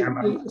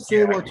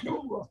what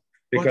you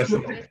because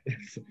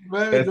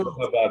very good.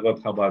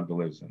 What Chabad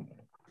believes in.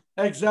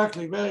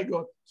 Exactly, very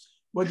good.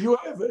 What you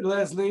have,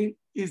 Leslie,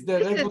 is the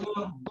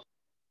regular.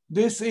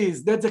 That's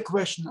the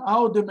question.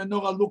 How the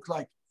menorah look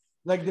like?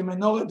 Like the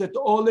menorah that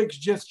Oleg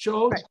just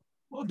showed,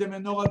 or the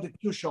menorah that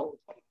you showed?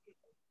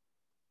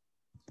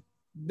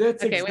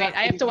 That's okay. Exactly wait,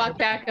 I have to walk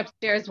back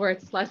upstairs where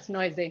it's less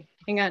noisy.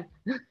 Hang on.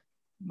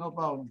 No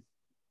problem.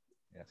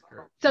 That's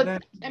correct. So,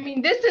 I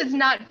mean, this is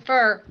not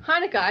for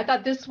Hanukkah. I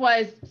thought this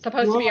was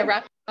supposed to be a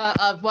replica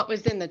of what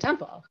was in the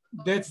temple.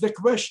 That's the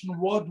question.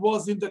 What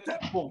was in the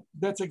temple?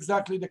 That's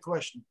exactly the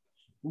question.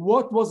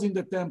 What was in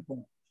the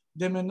temple?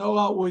 The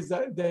menorah was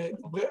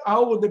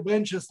how would the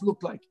branches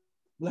look like?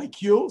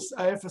 Like yours,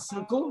 I have a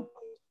circle,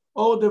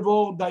 or they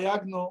were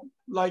diagonal,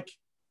 like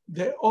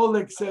the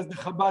Oleg says, the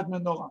Chabad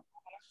menorah.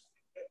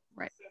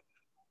 Right.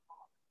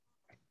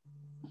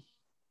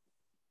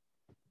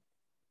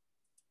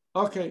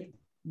 Okay.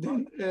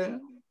 Then,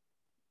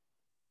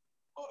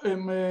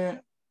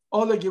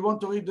 Oleg, you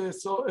want to read the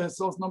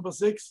source number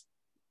 6?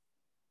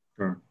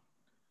 Sure.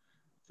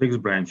 6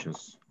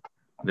 branches.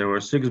 There were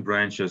 6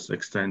 branches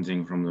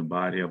extending from the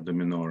body of the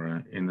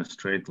menorah in a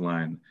straight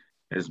line,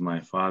 as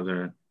my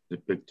father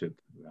depicted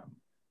them,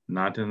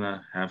 not in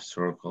a half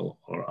circle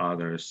or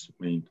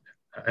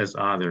as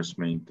others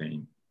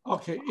maintain.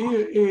 Okay,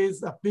 here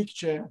is a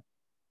picture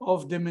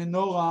of the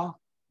menorah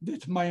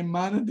that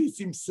Maimonides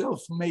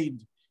himself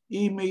made.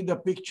 He made a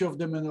picture of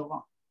the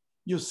menorah.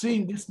 You see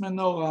in this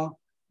menorah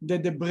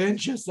that the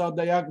branches are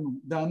diagonal.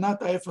 They are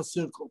not half a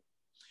circle.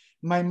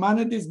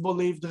 Maimonides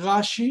believed,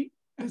 Rashi,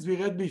 as we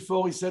read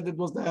before, he said it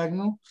was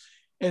diagonal,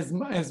 as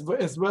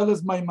well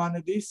as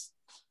Maimonides.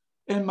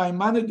 And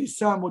Maimonides'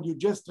 son, what you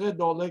just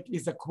read, Oleg,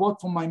 is a quote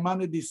from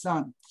Maimonides'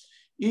 son.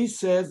 He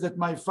says that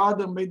my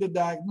father made a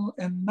diagonal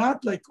and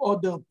not like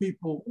other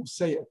people who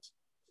say it.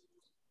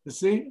 You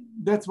see,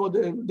 that's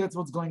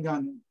what's going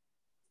on.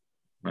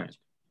 Right.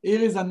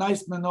 Here is a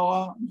nice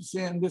menorah. You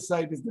see on this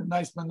side is the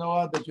nice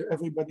menorah that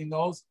everybody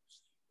knows.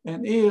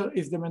 And here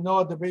is the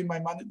menorah, the way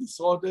Maimonides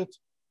wrote it.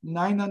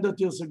 900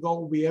 years ago,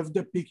 we have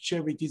the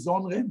picture with his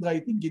own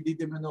handwriting. He did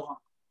the menorah.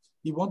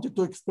 He wanted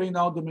to explain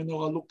how the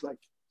menorah looked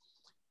like.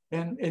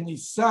 And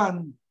his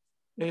son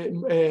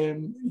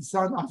Avram,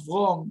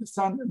 the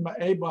son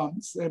Abraham,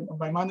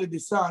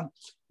 Maimonides' son,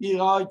 he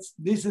writes,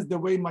 this is the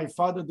way my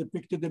father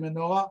depicted the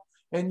menorah.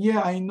 And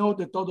yeah, I know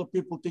that other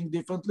people think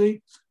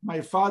differently.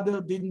 My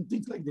father didn't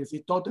think like this.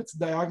 He thought it's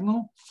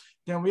diagonal.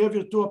 Then we have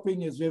your 2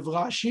 opinions. We have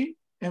Rashi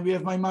and we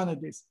have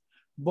Maimonides.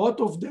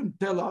 Both of them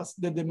tell us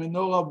that the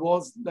menorah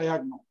was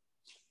diagonal.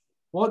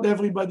 What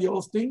everybody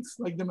else thinks,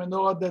 like the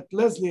menorah that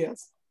Leslie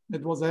has,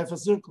 that was a half a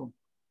circle.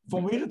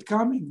 From where it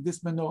coming,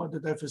 this menorah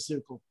that half a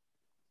circle?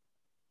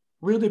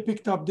 Where they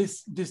picked up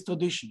this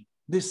tradition,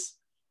 this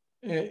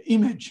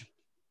image?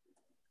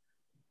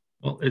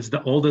 Well, it's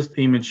the oldest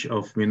image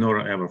of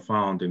menorah ever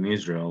found in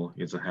Israel.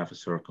 It's a half a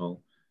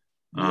circle.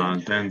 Yeah.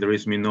 Then there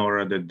is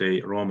menorah that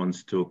the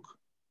Romans took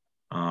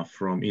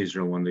from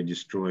Israel when they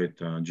destroyed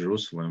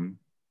Jerusalem,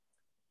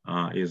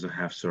 is a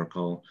half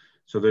circle.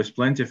 So there's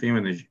plenty of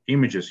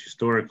images,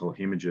 historical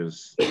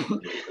images. The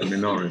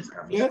menorah is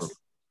half a circle. Yes,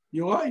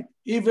 you're right.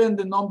 Even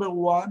the number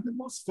 1, the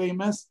most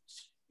famous,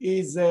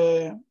 is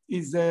the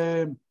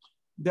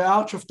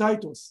Arch of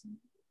Titus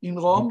in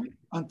Rome.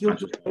 Until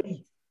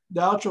today,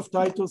 the Arch of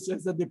Titus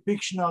is a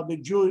depiction of the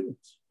Jew.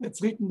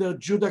 It's written there,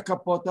 Judah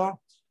Capota,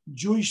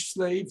 Jewish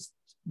slaves,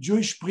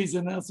 Jewish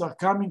prisoners are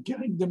coming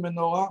carrying the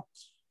menorah,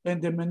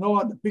 and the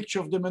menorah, the picture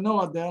of the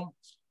menorah there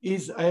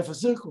is a half a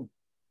circle.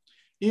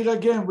 Here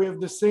again, we have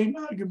the same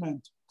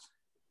argument: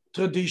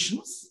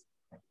 traditions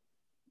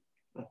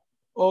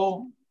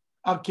or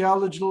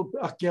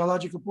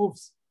archaeological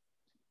proofs.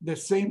 The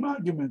same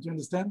argument, you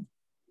understand?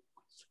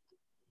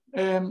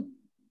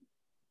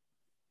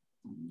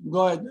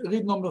 Go ahead,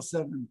 read number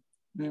 7.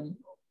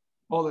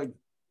 Oleg.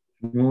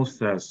 Shmuel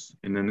says,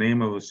 in the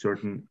name of a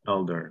certain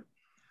elder,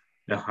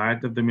 the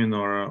height of the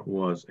menorah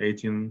was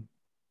 18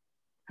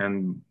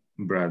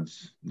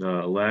 handbreadths.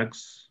 The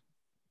legs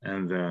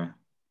and the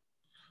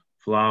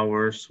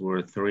flowers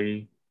were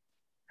 3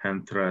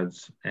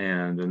 handthreads,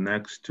 and the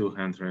next 2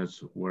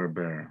 handthreads were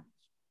bare.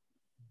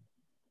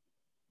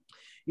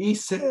 He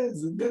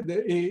says that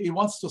he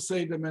wants to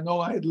say the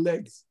menorah had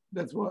legs.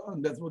 That's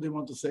what he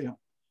wants to say.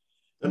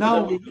 And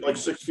now that was like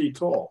 6 feet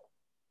tall.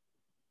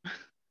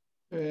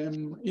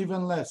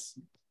 Even less.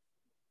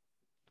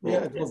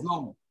 Yeah, it was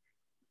long.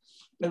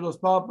 It was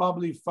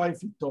probably 5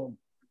 feet tall.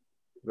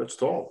 That's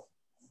tall.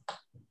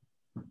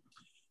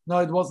 No,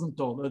 it wasn't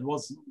tall. It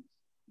was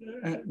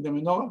the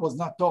menorah was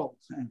not tall,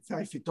 and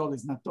 5 feet tall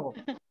is not tall.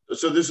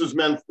 So this is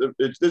meant.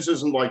 This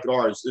isn't like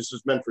ours. This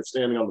is meant for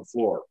standing on the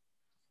floor.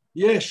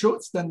 Yeah,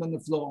 should stand on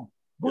the floor.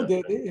 But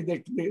Yeah.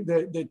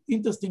 the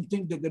interesting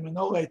thing that the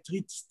menorah had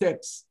 3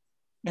 steps,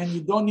 and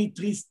you don't need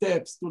 3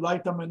 steps to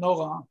light a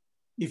menorah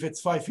if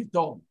it's 5 feet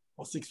tall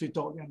or 6 feet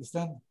tall. You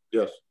understand?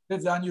 Yes.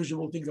 That's the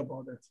unusual thing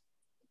about it.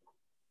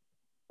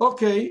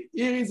 Okay,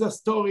 here is a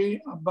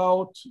story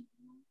about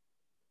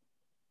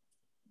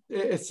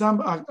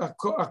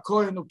a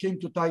Kohen who came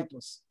to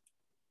Titus.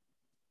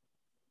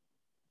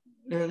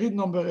 Read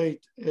number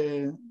 8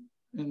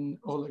 in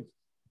Oleg.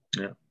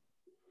 Yeah.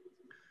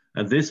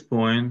 At this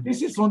point,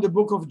 this is from the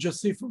book of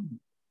Josephus.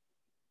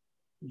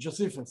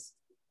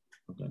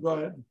 Okay. Go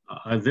ahead.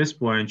 At this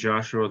point,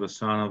 Joshua, the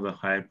son of the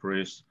high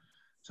priest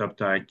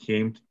Sabtai,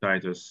 came to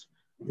Titus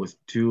with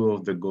 2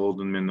 of the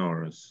golden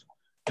menorahs,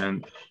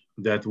 and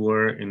that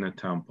were in the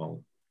temple,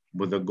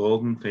 with the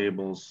golden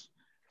tables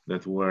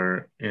that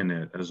were in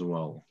it as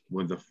well,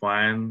 with the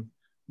fine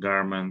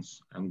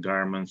garments and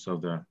garments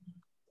of the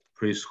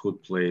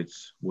priesthood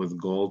plates with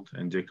gold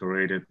and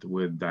decorated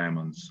with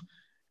diamonds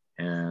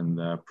and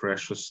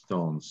precious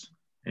stones.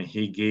 And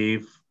he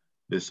gave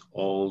this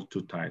all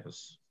to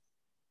Titus.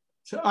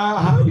 So a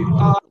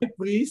high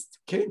priest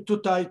came to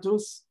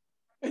Titus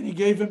and he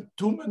gave him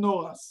 2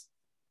 menorahs.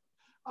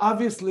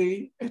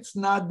 Obviously, it's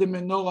not the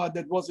menorah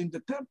that was in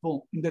the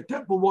temple. In the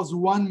temple was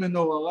 1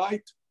 menorah,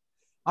 right?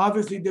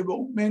 Obviously, there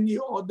were many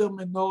other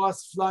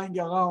menorahs flying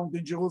around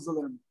in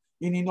Jerusalem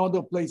and in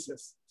other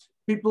places.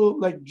 People,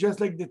 like just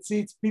like the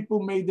tzitz,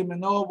 people made the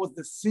menorah was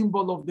the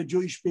symbol of the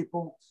Jewish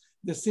people.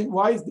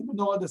 Why is the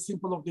menorah the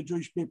symbol of the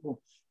Jewish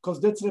people? Because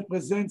that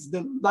represents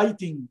the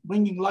lighting,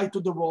 bringing light to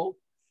the world.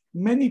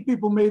 Many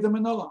people made the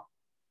menorah,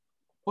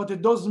 but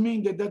it doesn't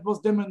mean that that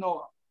was the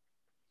menorah.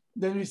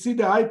 Then we see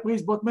the high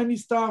priest bought many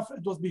stuff.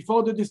 It was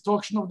before the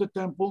destruction of the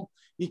temple.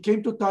 He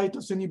came to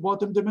Titus and he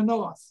bought him the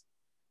menorahs.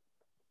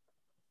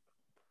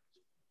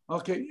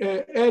 Okay,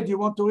 Ed, you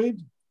want to read?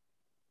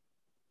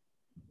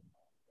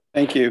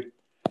 Thank you.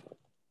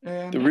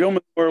 The real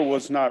menorah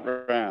was not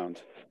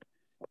round.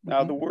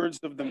 Now, the words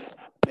of the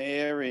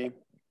Meiri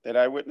that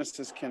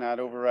eyewitnesses cannot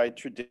override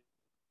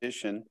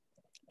tradition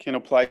can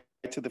apply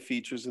to the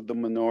features of the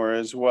menorah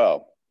as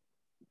well.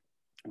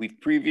 We've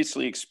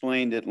previously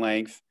explained at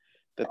length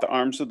that the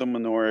arms of the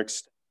menorah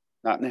extend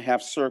not in a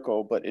half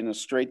circle, but in a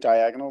straight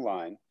diagonal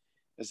line,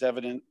 as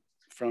evident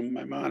from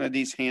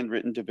Maimonides'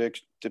 handwritten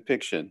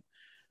depiction.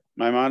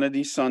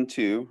 Maimonides' son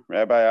too,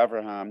 Rabbi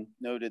Avraham,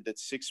 noted that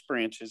 6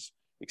 branches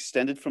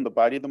extended from the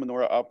body of the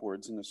menorah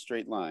upwards in a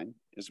straight line,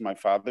 as my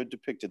father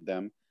depicted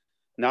them,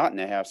 not in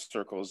a half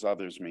circle as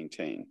others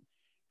maintain.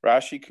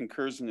 Rashi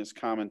concurs in his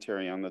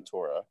commentary on the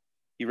Torah.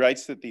 He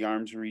writes that the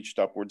arms reached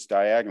upwards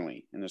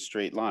diagonally in a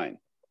straight line.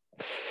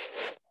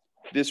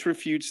 This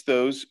refutes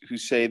those who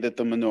say that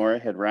the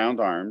menorah had round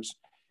arms,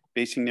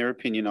 basing their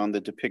opinion on the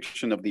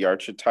depiction of the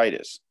Arch of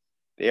Titus.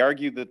 They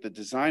argue that the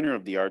designer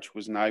of the arch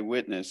was an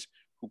eyewitness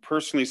who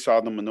personally saw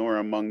the menorah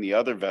among the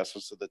other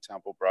vessels of the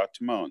temple brought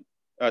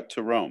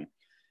to Rome.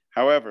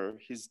 However,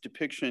 his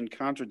depiction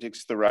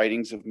contradicts the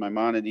writings of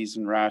Maimonides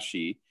and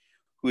Rashi,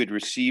 who had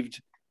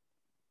received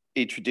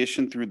a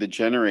tradition through the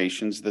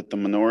generations that the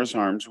menorah's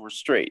arms were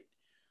straight.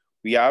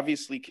 We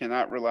obviously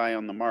cannot rely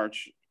on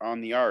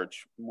the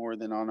arch more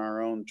than on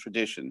our own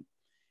tradition.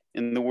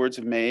 In the words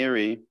of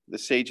Meiri, the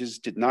sages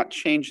did not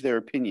change their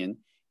opinion,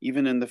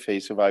 even in the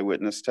face of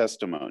eyewitness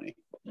testimony.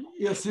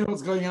 You see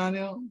what's going on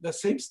here? The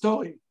same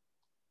story.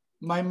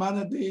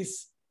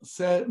 Maimonides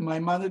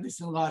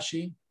and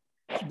Rashi,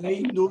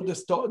 they knew the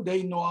story.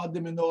 They know how the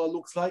menorah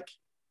looks like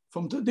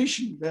from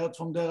tradition. They heard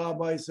from their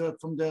rabbis, heard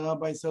from their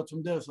rabbis, heard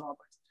from their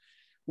rabbis.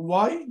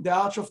 Why the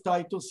Arch of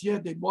Titus? Yeah,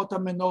 they bought a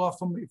menorah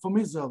from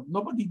Israel.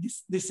 Nobody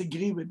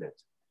disagree with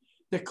it.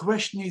 The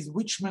question is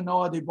which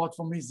menorah they bought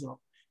from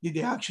Israel. Did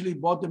they actually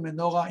bought the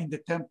menorah in the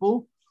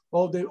temple,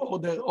 or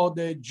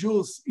the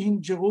Jews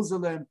in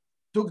Jerusalem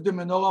took the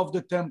menorah of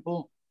the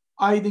temple,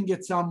 hiding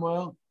it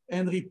somewhere,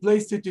 and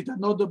replaced it with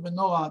another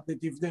menorah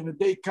that if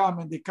they come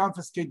and they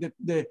confiscate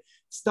the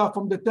stuff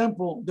from the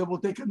temple, they will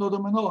take another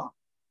menorah.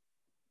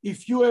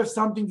 If you have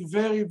something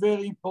very,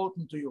 very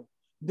important to you,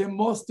 the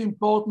most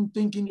important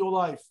thing in your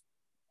life,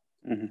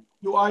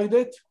 you hide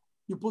it,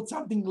 you put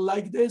something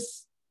like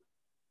this,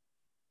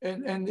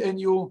 and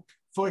you,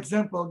 for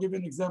example, I'll give you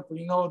an example.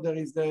 You know,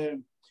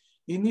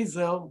 in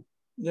Israel,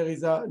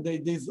 there's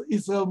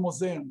Israel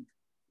Museum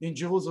in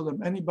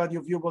Jerusalem. Anybody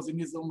of you was in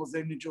Israel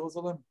Museum in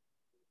Jerusalem?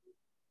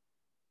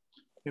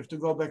 You have to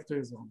go back to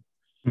Israel.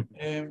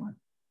 There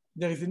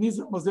is an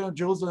Israel Museum in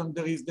Jerusalem.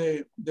 There is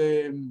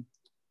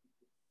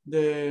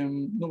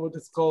what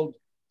it's called,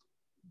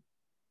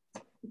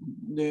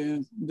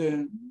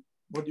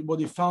 what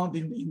he found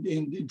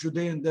in the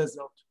Judean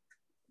desert,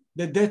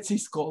 the Dead Sea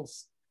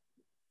Scrolls.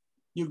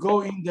 You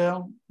go in there,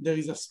 there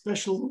is a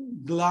special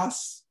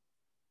glass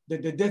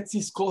that the Dead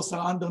Sea Scrolls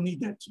are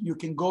underneath it. You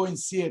can go and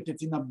see it.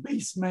 It's in a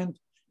basement.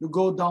 You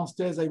go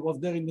downstairs. I was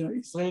there in the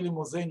Israeli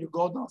Museum. You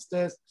go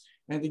downstairs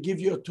and they give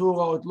you a tour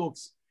how it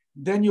looks.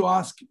 Then you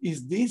ask,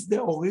 is this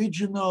the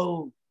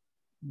original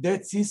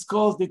Dead Sea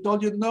Scrolls? They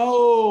told you,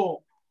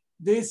 no,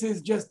 this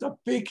is just a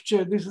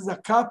picture. This is a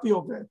copy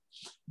of it.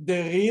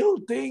 The real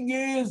thing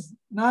is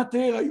not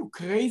here. Are you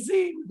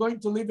crazy? We're going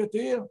to leave it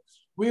here.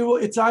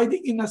 It's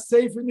hiding in a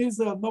safe in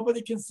Israel.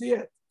 Nobody can see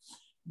it.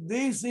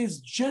 This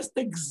is just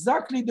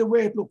exactly the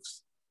way it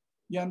looks.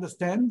 You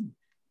understand?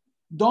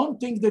 Don't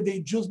think that they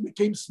just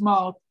became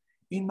smart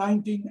in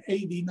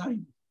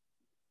 1989.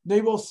 They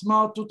were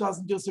smart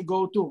 2,000 years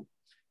ago too.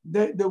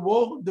 The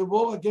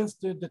war against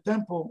the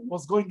temple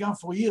was going on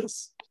for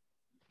years.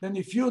 Then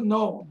if you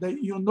know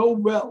that you know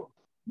well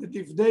that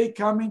if they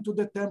come into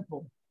the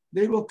temple,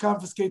 they will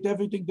confiscate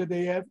everything that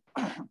they have,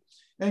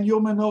 and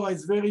your menorah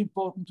is very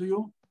important to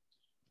you,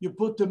 you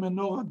put the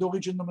menorah, the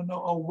original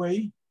menorah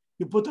away,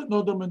 you put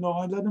another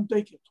menorah and let them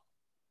take it.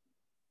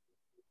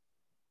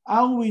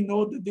 How we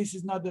know that this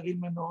is not the real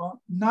menorah?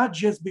 Not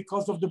just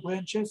because of the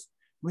branches,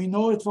 we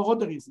know it for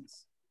other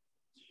reasons.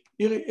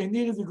 And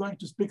here is going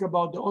to speak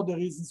about the other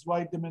reasons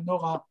why the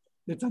menorah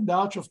that's on the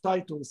Arch of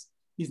Titus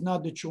is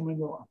not the true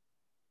menorah.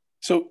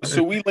 So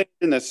we live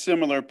in a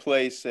similar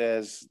place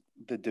as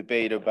the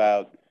debate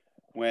about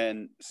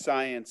when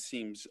science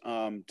seems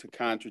to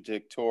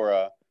contradict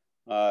Torah.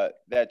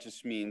 That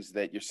just means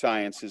that your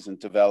science isn't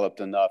developed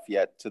enough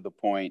yet to the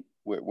point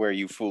where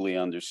you fully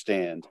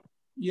understand.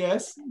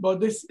 Yes, but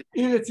this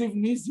here it's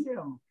even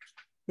easier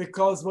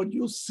because what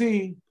you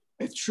see,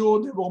 it's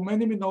true there were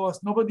many menorahs.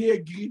 Nobody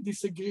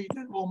disagreed.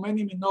 There were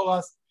many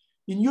menorahs,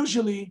 and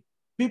usually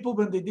people,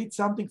 when they did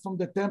something from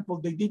the temple,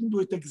 they didn't do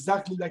it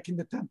exactly like in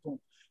the temple.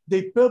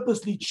 They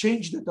purposely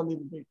changed it a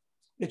little bit.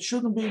 It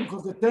shouldn't be,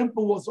 because the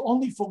temple was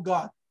only for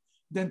God.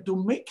 Then to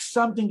make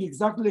something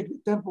exactly like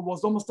the temple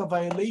was almost a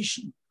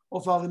violation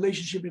of our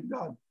relationship with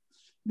God.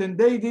 Then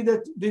they did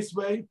it this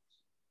way.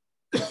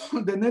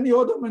 Then any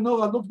other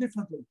menorah looked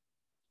differently.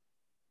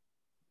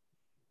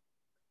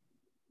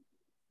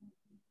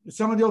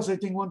 Somebody else, I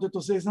think, wanted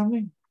to say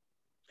something.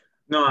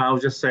 No,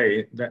 I'll just say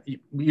that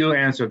you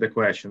answered the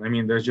question. I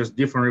mean, there's just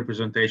different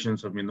representations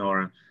of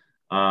menorah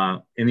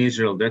in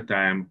Israel at that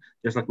time,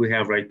 just like we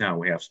have right now.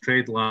 We have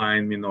straight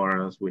line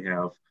menorahs. We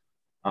have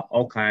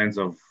all kinds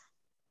of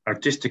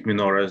artistic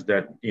menorahs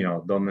that, you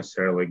know, don't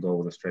necessarily go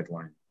with a straight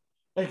line.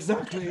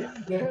 Exactly.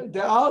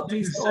 The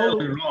artist all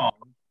wrong.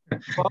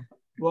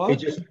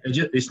 What?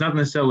 It's not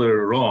necessarily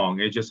wrong.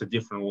 It's just a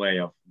different way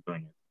of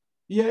doing it.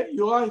 Yeah,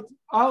 you're right.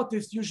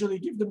 Artists usually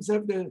give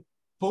themselves the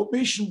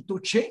permission to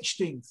change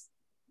things.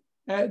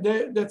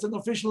 That's an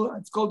official,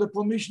 it's called the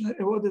permission,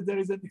 there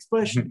is an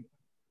expression.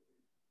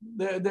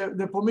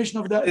 The permission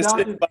of the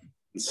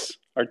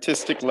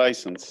artistic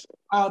license.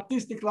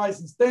 Artistic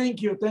license.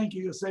 Thank you,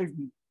 you saved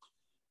me.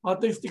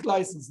 Artistic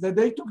license. That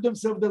they took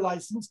themselves the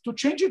license to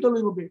change it a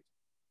little bit.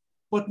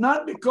 But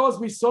not because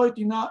we saw it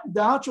in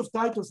the Arch of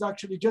Titus,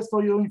 actually, just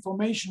for your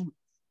information,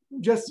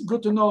 just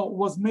good to know,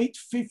 was made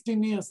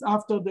 15 years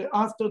after they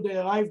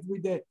arrived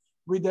with the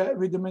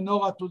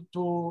menorah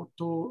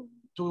to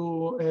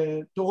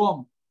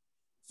Rome.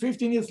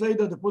 15 years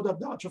later, they put up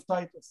the Arch of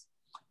Titus.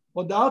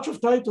 But the Arch of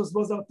Titus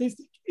was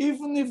artistic.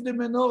 Even if the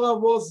menorah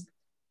was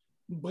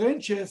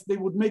branches, they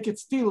would make it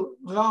still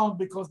round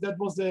because that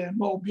was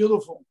more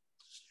beautiful.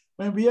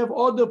 When we have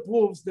other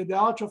proofs that the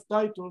Arch of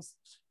Titus,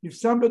 if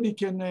somebody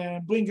can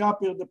bring up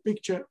here the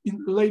picture,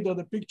 later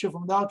the picture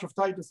from the Arch of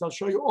Titus, I'll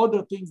show you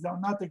other things that are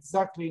not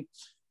exactly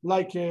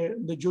like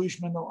the Jewish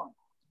menorah.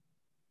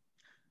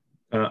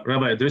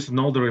 Rabbi, there's an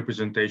older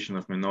representation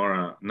of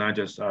menorah, not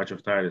just Arch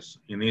of Titus,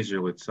 in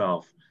Israel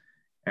itself.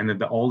 And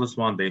the oldest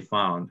one they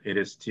found,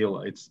 it's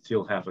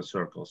still half a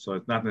circle. So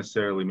it's not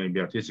necessarily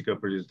maybe artistic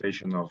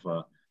representation of.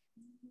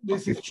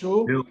 This is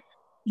true.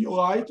 You're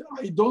right.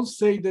 I don't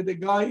say that the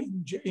guy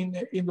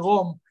in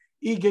Rome,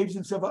 he gave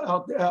himself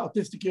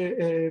artistic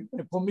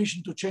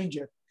permission to change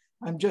it.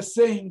 I'm just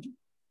saying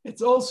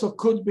it also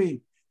could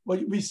be.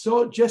 What we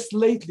saw just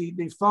lately,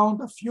 they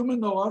found a few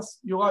menorahs.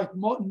 You're right.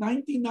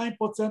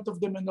 99% of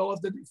the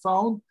menorahs that they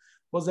found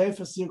was a half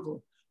a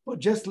circle. But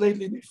just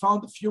lately, they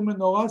found a few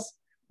menorahs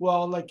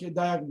were like a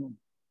diagonal.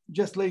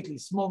 Just lately,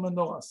 small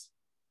menorahs.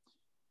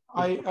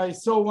 I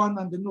saw one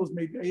on the news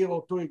maybe a year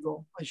or two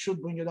ago. I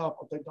should bring it up,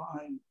 but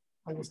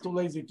I was too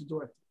lazy to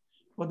do it.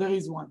 But there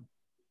is one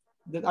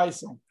that I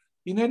saw.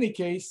 In any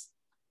case,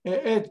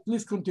 Ed,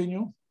 please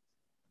continue.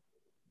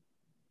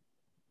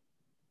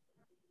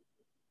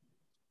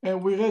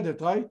 And we read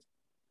it, right?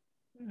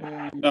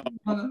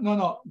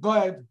 No, go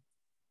ahead.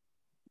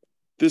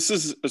 This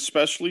is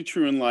especially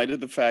true in light of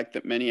the fact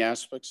that many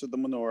aspects of the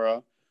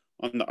menorah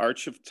on the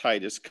Arch of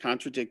Titus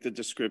contradict the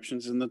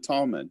descriptions in the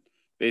Talmud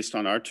based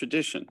on our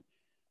tradition.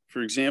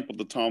 For example,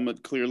 the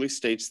Talmud clearly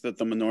states that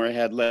the menorah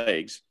had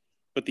legs,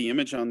 but the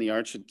image on the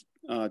Arch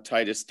of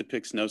Titus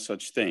depicts no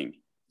such thing.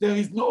 There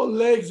is no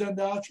legs on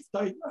the Arch of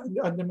Titus,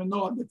 on the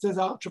menorah that says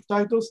Arch of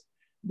Titus.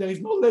 There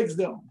is no legs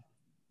there.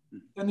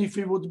 And if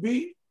it would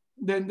be,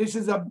 then this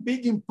is a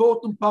big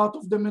important part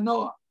of the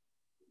menorah.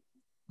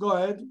 Go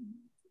ahead.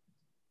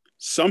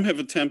 Some have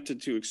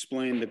attempted to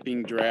explain that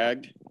being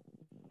dragged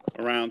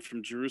around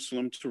from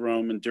Jerusalem to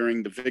Rome and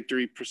during the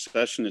victory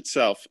procession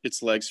itself,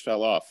 its legs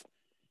fell off.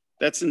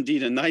 That's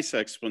indeed a nice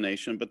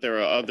explanation, but there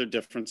are other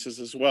differences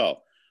as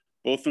well,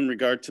 both in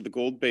regard to the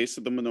gold base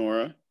of the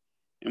menorah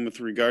and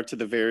with regard to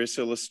the various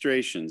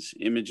illustrations,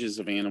 images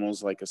of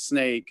animals like a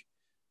snake,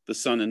 the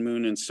sun and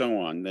moon, and so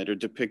on, that are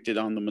depicted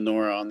on the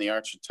menorah on the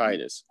Arch of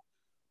Titus,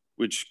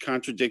 which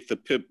contradict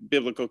the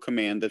biblical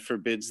command that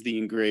forbids the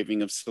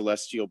engraving of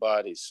celestial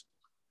bodies.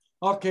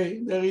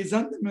 Okay, there is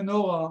on the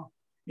menorah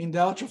in the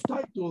Arch of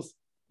Titus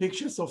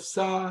pictures of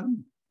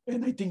sun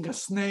and I think a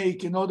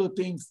snake and other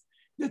things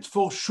that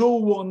for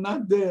sure were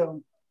not there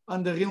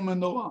on the real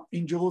menorah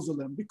in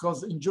Jerusalem,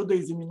 because in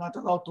Judaism you're not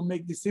allowed to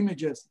make these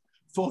images,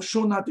 for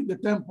sure not in the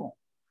temple.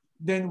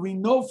 Then we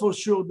know for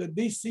sure that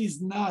this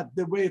is not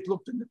the way it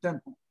looked in the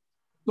temple.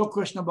 No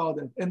question about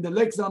it. And the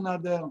legs are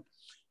not there.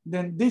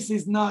 Then this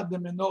is not the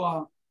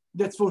menorah.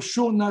 That's for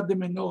sure not the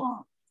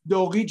menorah, the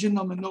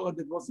original menorah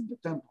that was in the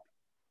temple.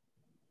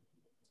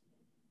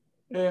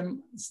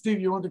 Steve,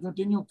 you want to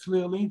continue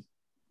clearly?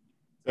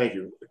 Thank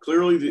you.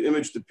 Clearly, the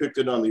image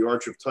depicted on the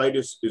Arch of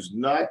Titus is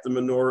not the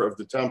menorah of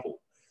the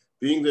temple,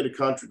 being that it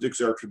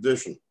contradicts our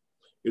tradition.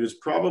 It is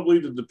probably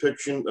the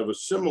depiction of a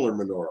similar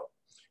menorah.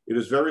 It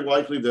is very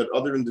likely that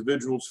other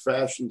individuals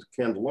fashioned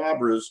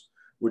candelabras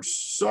which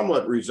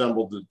somewhat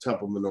resembled the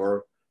temple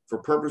menorah for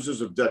purposes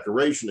of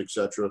decoration,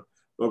 etc.,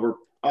 but were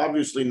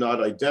obviously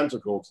not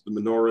identical to the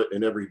menorah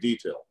in every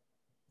detail.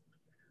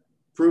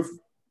 Proof,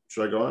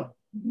 should I go on?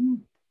 Mm-hmm.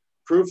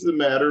 Proof of the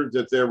matter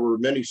that there were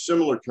many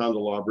similar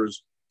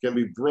candelabras can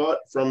be brought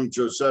from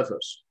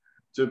Josephus.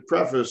 To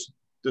preface,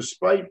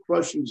 despite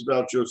questions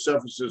about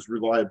Josephus's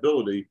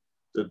reliability,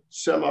 the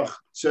Tzemach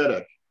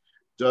Tzedek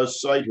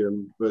does cite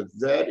him, but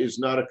that is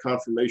not a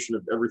confirmation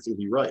of everything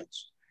he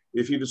writes.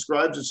 If he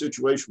describes a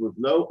situation with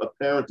no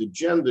apparent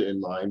agenda in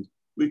mind,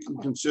 we can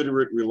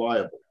consider it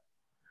reliable.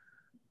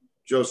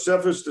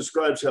 Josephus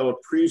describes how a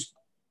priest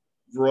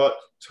brought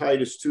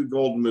Titus 2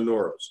 golden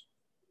menorahs.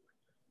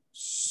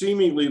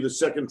 Seemingly, the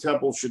Second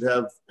Temple should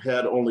have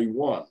had only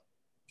one.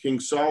 King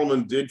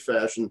Solomon did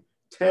fashion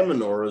 10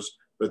 menorahs,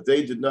 but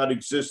they did not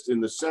exist in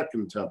the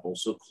Second Temple.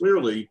 So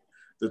clearly,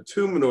 the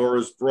 2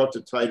 menorahs brought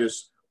to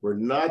Titus were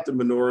not the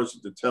menorahs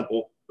of the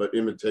temple, but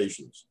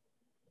imitations.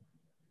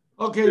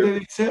 Okay,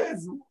 then it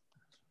says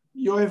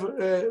you have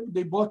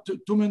they bought 2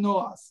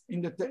 menorahs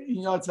in the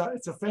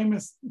it's a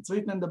famous, it's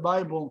written in the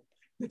Bible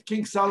that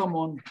King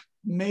Solomon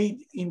made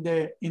in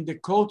the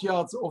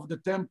courtyards of the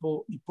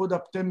temple. He put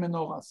up 10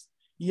 menorahs.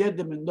 He had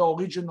the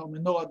original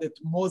menorah that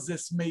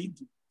Moses made,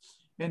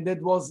 and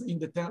that was in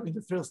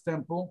the first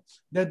temple.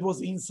 That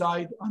was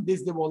inside. On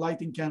this they were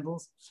lighting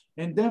candles,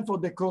 and then for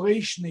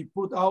decoration he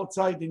put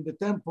outside in the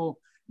temple,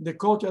 the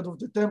courtyard of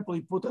the temple.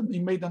 He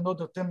made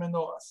another 10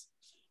 menorahs.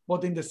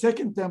 But in the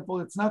Second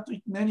Temple, it's not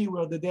written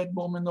anywhere that they had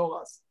more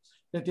menorahs.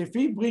 That if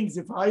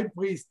a high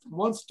priest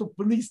wants to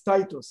please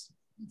Titus,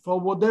 for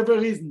whatever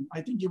reason,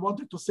 I think he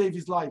wanted to save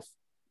his life,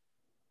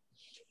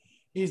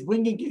 he's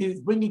bringing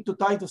to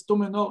Titus 2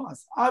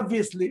 menorahs.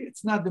 Obviously,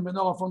 it's not the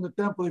menorah from the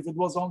temple if it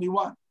was only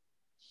one.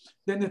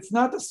 Then it's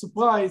not a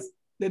surprise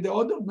that the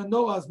other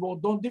menorahs were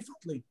done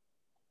differently.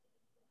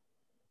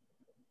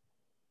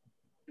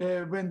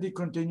 When they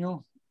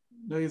continue,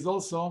 there's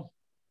also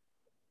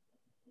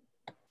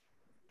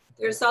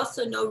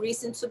no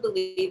reason to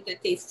believe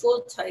that they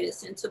fooled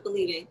Titus into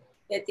believing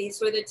that these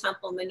were the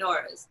temple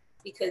menorahs,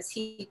 because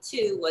he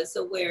too was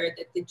aware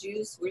that the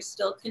Jews were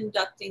still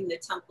conducting the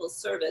temple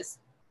service,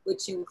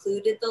 which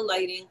included the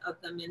lighting of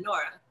the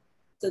menorah.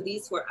 So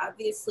these were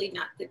obviously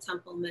not the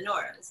temple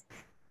menorahs.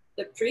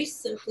 The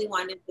priest simply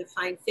wanted to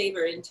find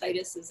favor in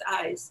Titus's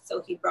eyes,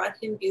 so he brought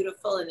him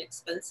beautiful and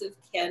expensive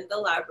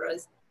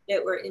candelabras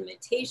that were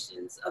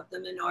imitations of the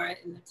menorah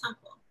in the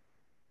temple.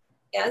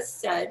 As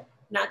said,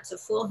 not to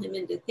fool him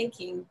into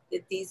thinking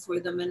that these were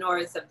the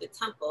menorahs of the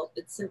temple,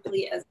 but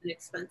simply as an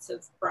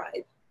expensive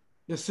bribe.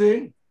 You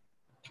see,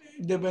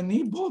 when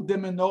he brought the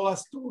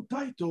menorahs to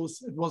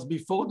Titus, it was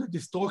before the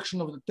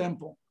destruction of the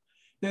temple.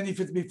 Then if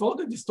it's before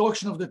the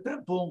destruction of the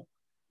temple,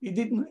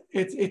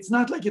 it's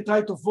not like he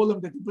tried to fool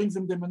him that he brings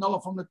him the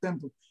menorah from the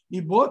temple.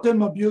 He brought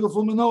him a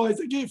beautiful menorah as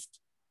a gift.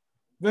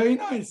 Very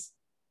nice.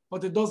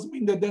 But it doesn't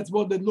mean that that's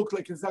what they look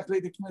like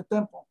exactly like in the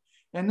temple.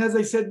 And as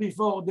I said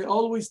before, they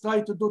always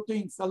try to do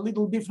things a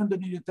little different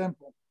than in the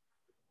temple.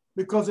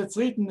 Because it's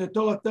written, the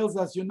Torah tells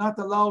us you're not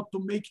allowed to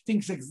make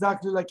things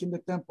exactly like in the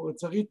temple.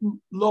 It's a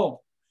written law.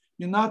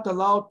 You're not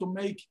allowed to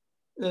make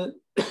the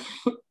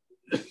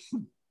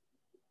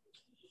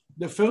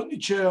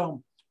furniture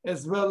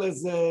as well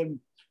as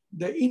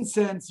the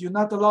incense. You're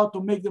not allowed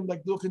to make them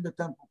like look in the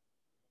temple.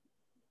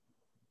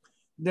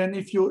 Then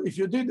if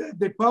you did that,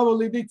 they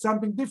probably did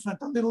something different,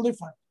 a little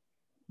different.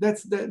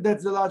 That's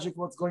the logic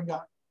what's going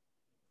on.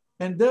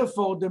 And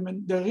therefore, the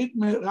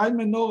right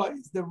menorah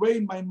is the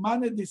way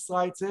Maimonides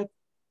writes it,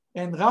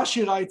 and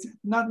Rashi writes it,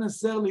 not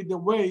necessarily the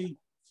way.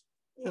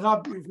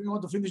 Rab, if you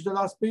want to finish the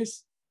last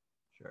piece.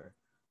 Sure.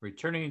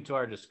 Returning to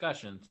our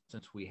discussion,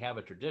 since we have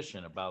a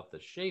tradition about the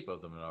shape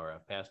of the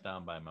menorah passed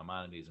down by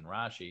Maimonides and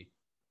Rashi,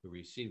 who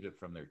received it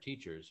from their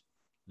teachers,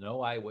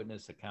 no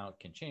eyewitness account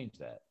can change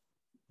that.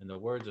 In the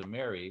words of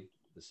Mary,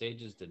 the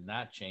sages did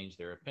not change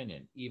their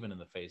opinion, even in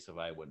the face of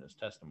eyewitness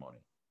testimony.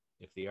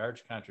 If the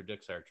arch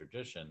contradicts our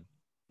tradition,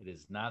 it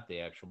is not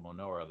the actual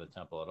menorah of the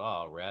temple at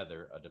all,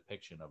 rather a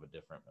depiction of a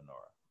different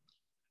menorah.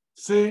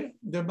 See,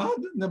 the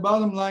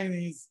bottom line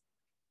is,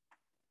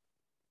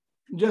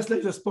 just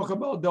like I spoke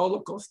about the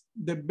Holocaust,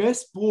 the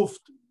best proof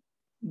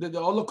that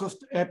the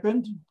Holocaust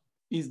happened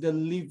is the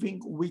living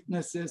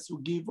witnesses who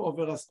give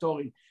over a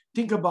story.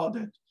 Think about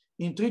it.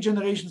 In 3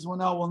 generations from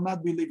now will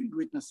not be living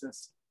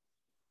witnesses.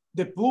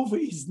 The proof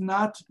is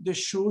not the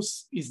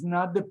shoes, is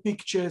not the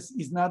pictures,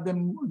 is not the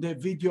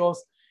videos,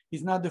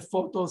 is not the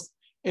photos.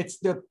 It's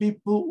the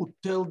people who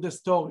tell the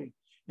story.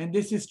 And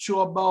this is true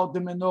about the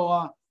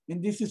menorah,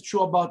 and this is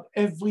true about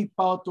every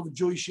part of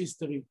Jewish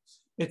history.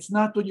 It's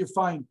not what you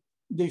find.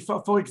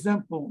 For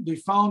example, they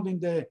found in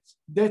the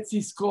Dead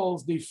Sea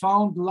Scrolls, they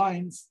found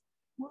lines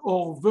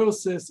or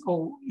verses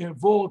or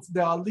words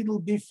that are a little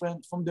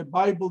different from the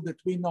Bible that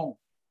we know.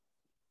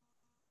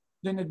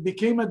 Then it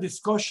became a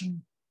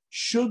discussion,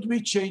 should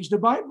we change the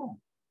Bible?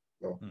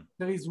 No.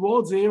 There is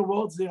words here,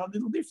 words there, a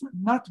little different.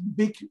 Not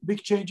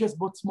big changes,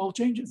 but small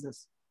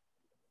changes.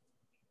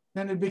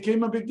 Then it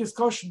became a big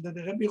discussion that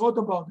the Rebbe wrote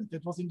about it.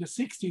 It was in the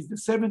 60s, the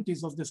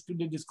 70s of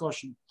the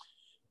discussion.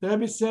 The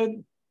Rebbe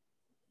said,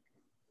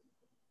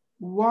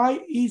 why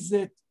is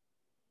it,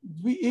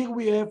 here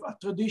we have a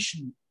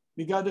tradition.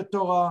 We got the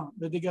Torah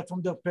that they got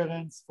from their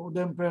parents, from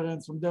their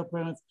parents, from their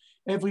parents.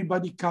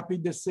 Everybody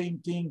copied the same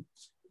thing.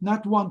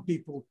 not one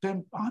people,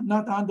 10,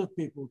 not 100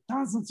 people,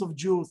 thousands of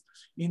Jews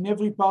in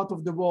every part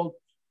of the world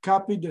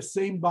copied the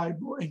same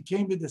Bible and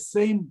came with the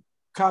same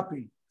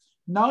copy.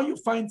 Now you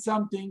find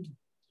something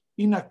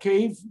in a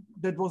cave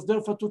that was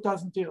there for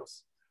 2,000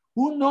 years.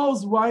 Who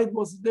knows why it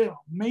was there?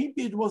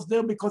 Maybe it was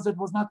there because it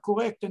was not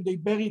correct and they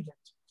buried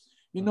it.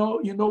 You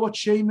know what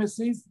Shemus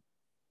is?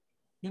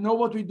 You know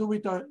what we do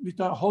with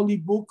a holy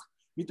book,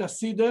 with a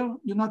cedar?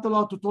 You're not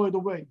allowed to throw it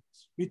away.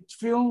 With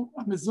film,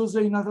 a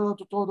mezuzah, you're not allowed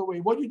to throw it away.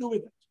 What do you do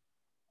with it?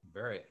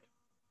 Bury it.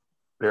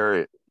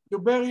 Bury it. You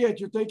bury it.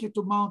 You take it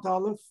to Mount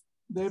Aleph.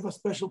 They have a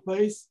special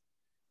place.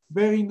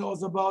 Barry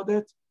knows about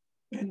it.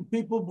 And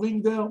people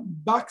bring their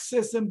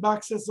boxes and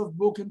boxes of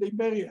book and they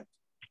bury it.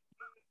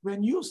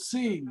 When you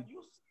see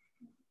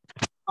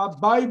a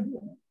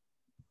Bible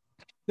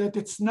that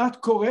it's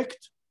not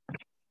correct,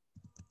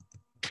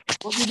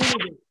 what do you do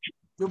with it?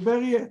 You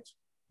bury it.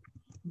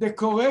 The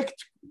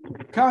correct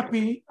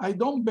copy, I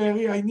don't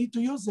bury, I need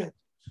to use it.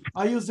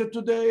 I use it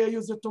today, I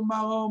use it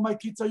tomorrow, my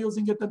kids are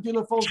using it until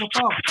it falls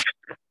apart.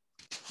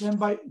 Then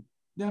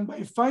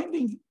by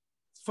finding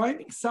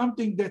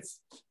something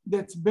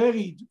that's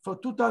buried for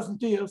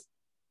 2,000 years,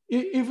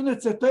 even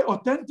if it's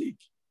authentic,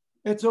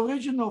 it's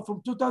original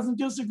from 2,000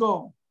 years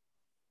ago.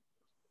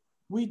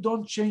 We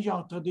don't change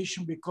our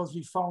tradition because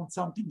we found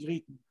something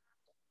written.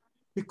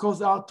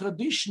 Because our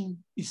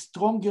tradition is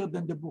stronger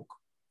than the book,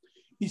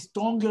 is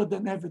stronger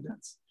than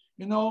evidence.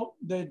 You know,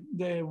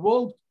 the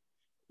world,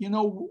 you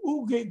know,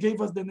 who gave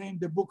us the name,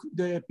 the book,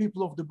 the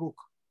people of the book?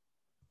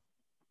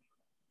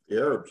 The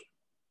Arabs.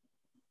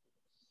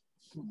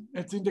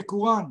 It's in the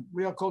Quran.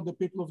 We are called the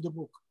people of the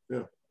book.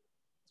 Yeah.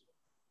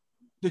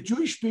 The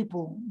Jewish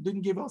people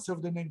didn't give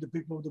ourselves the name, the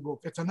people of the book.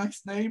 It's a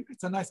nice name.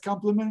 It's a nice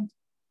compliment,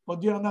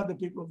 but we are not the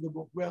people of the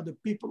book. We are the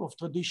people of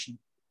tradition.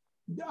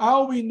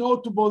 How we know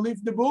to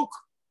believe the book?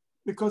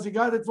 Because he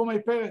got it from my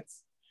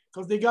parents,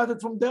 because they got it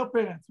from their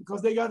parents,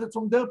 because they got it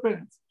from their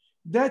parents.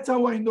 That's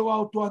how I know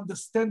how to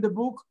understand the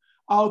book,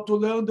 how to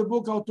learn the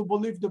book, how to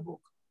believe the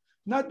book.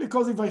 Not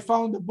because if I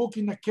found a book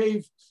in a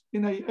cave,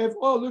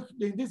 oh, look,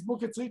 in this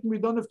book it's written, we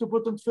don't have to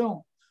put on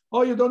film.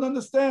 Oh, you don't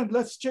understand,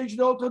 let's change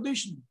the old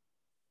tradition.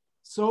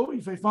 So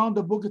if I found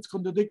a book that's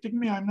contradicting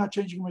me, I'm not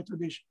changing my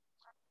tradition.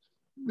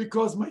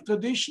 Because my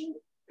tradition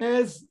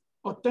has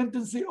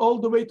authenticity all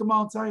the way to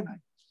Mount Sinai.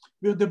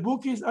 Where the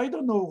book is, I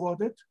don't know who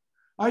wrote it.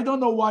 I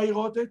don't know why he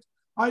wrote it.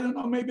 I don't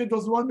know, maybe it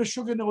was one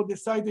Meshuggah who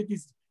decided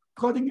he's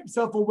cutting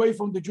himself away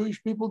from the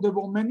Jewish people. There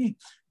were many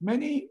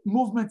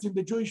movements in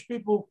the Jewish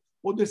people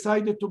who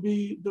decided to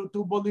believe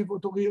only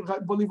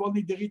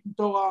the written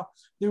Torah.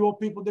 There were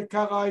people, the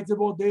Karaites, there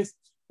were this.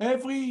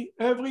 Every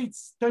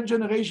 10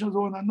 generations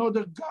or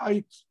another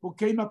guy who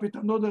came up with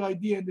another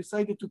idea and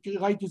decided to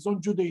write his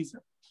own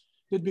Judaism.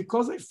 That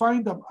because I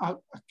find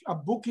a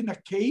book in a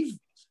cave,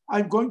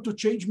 I'm going to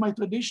change my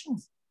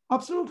traditions?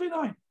 Absolutely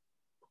not.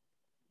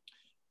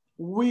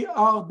 We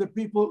are the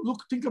people,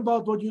 look, think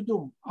about what you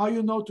do. How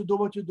you know to do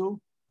what you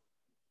do?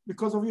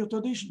 Because of your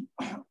tradition.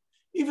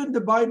 Even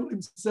the Bible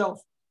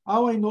itself,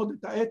 how I know that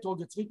the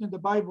etrog, it's written in the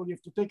Bible, you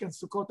have to take and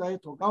Sukkot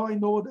etrog. How I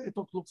know what the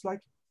etrog looks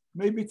like?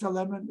 Maybe it's a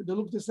lemon, they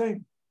look the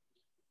same.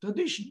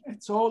 Tradition,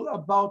 it's all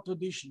about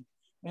tradition.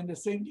 And the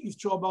same thing is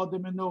true about the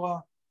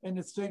menorah, and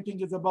the same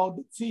thing is about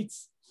the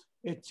tzitz.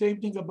 It's the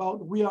same thing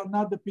about, we are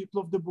not the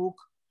people of the book.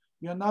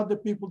 We are not the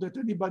people that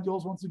anybody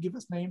else wants to give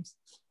us names.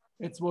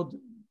 It's what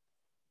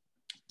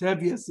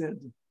Tevye said,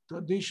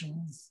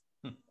 traditions.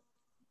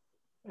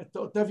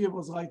 Tevye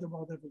was right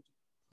about everything.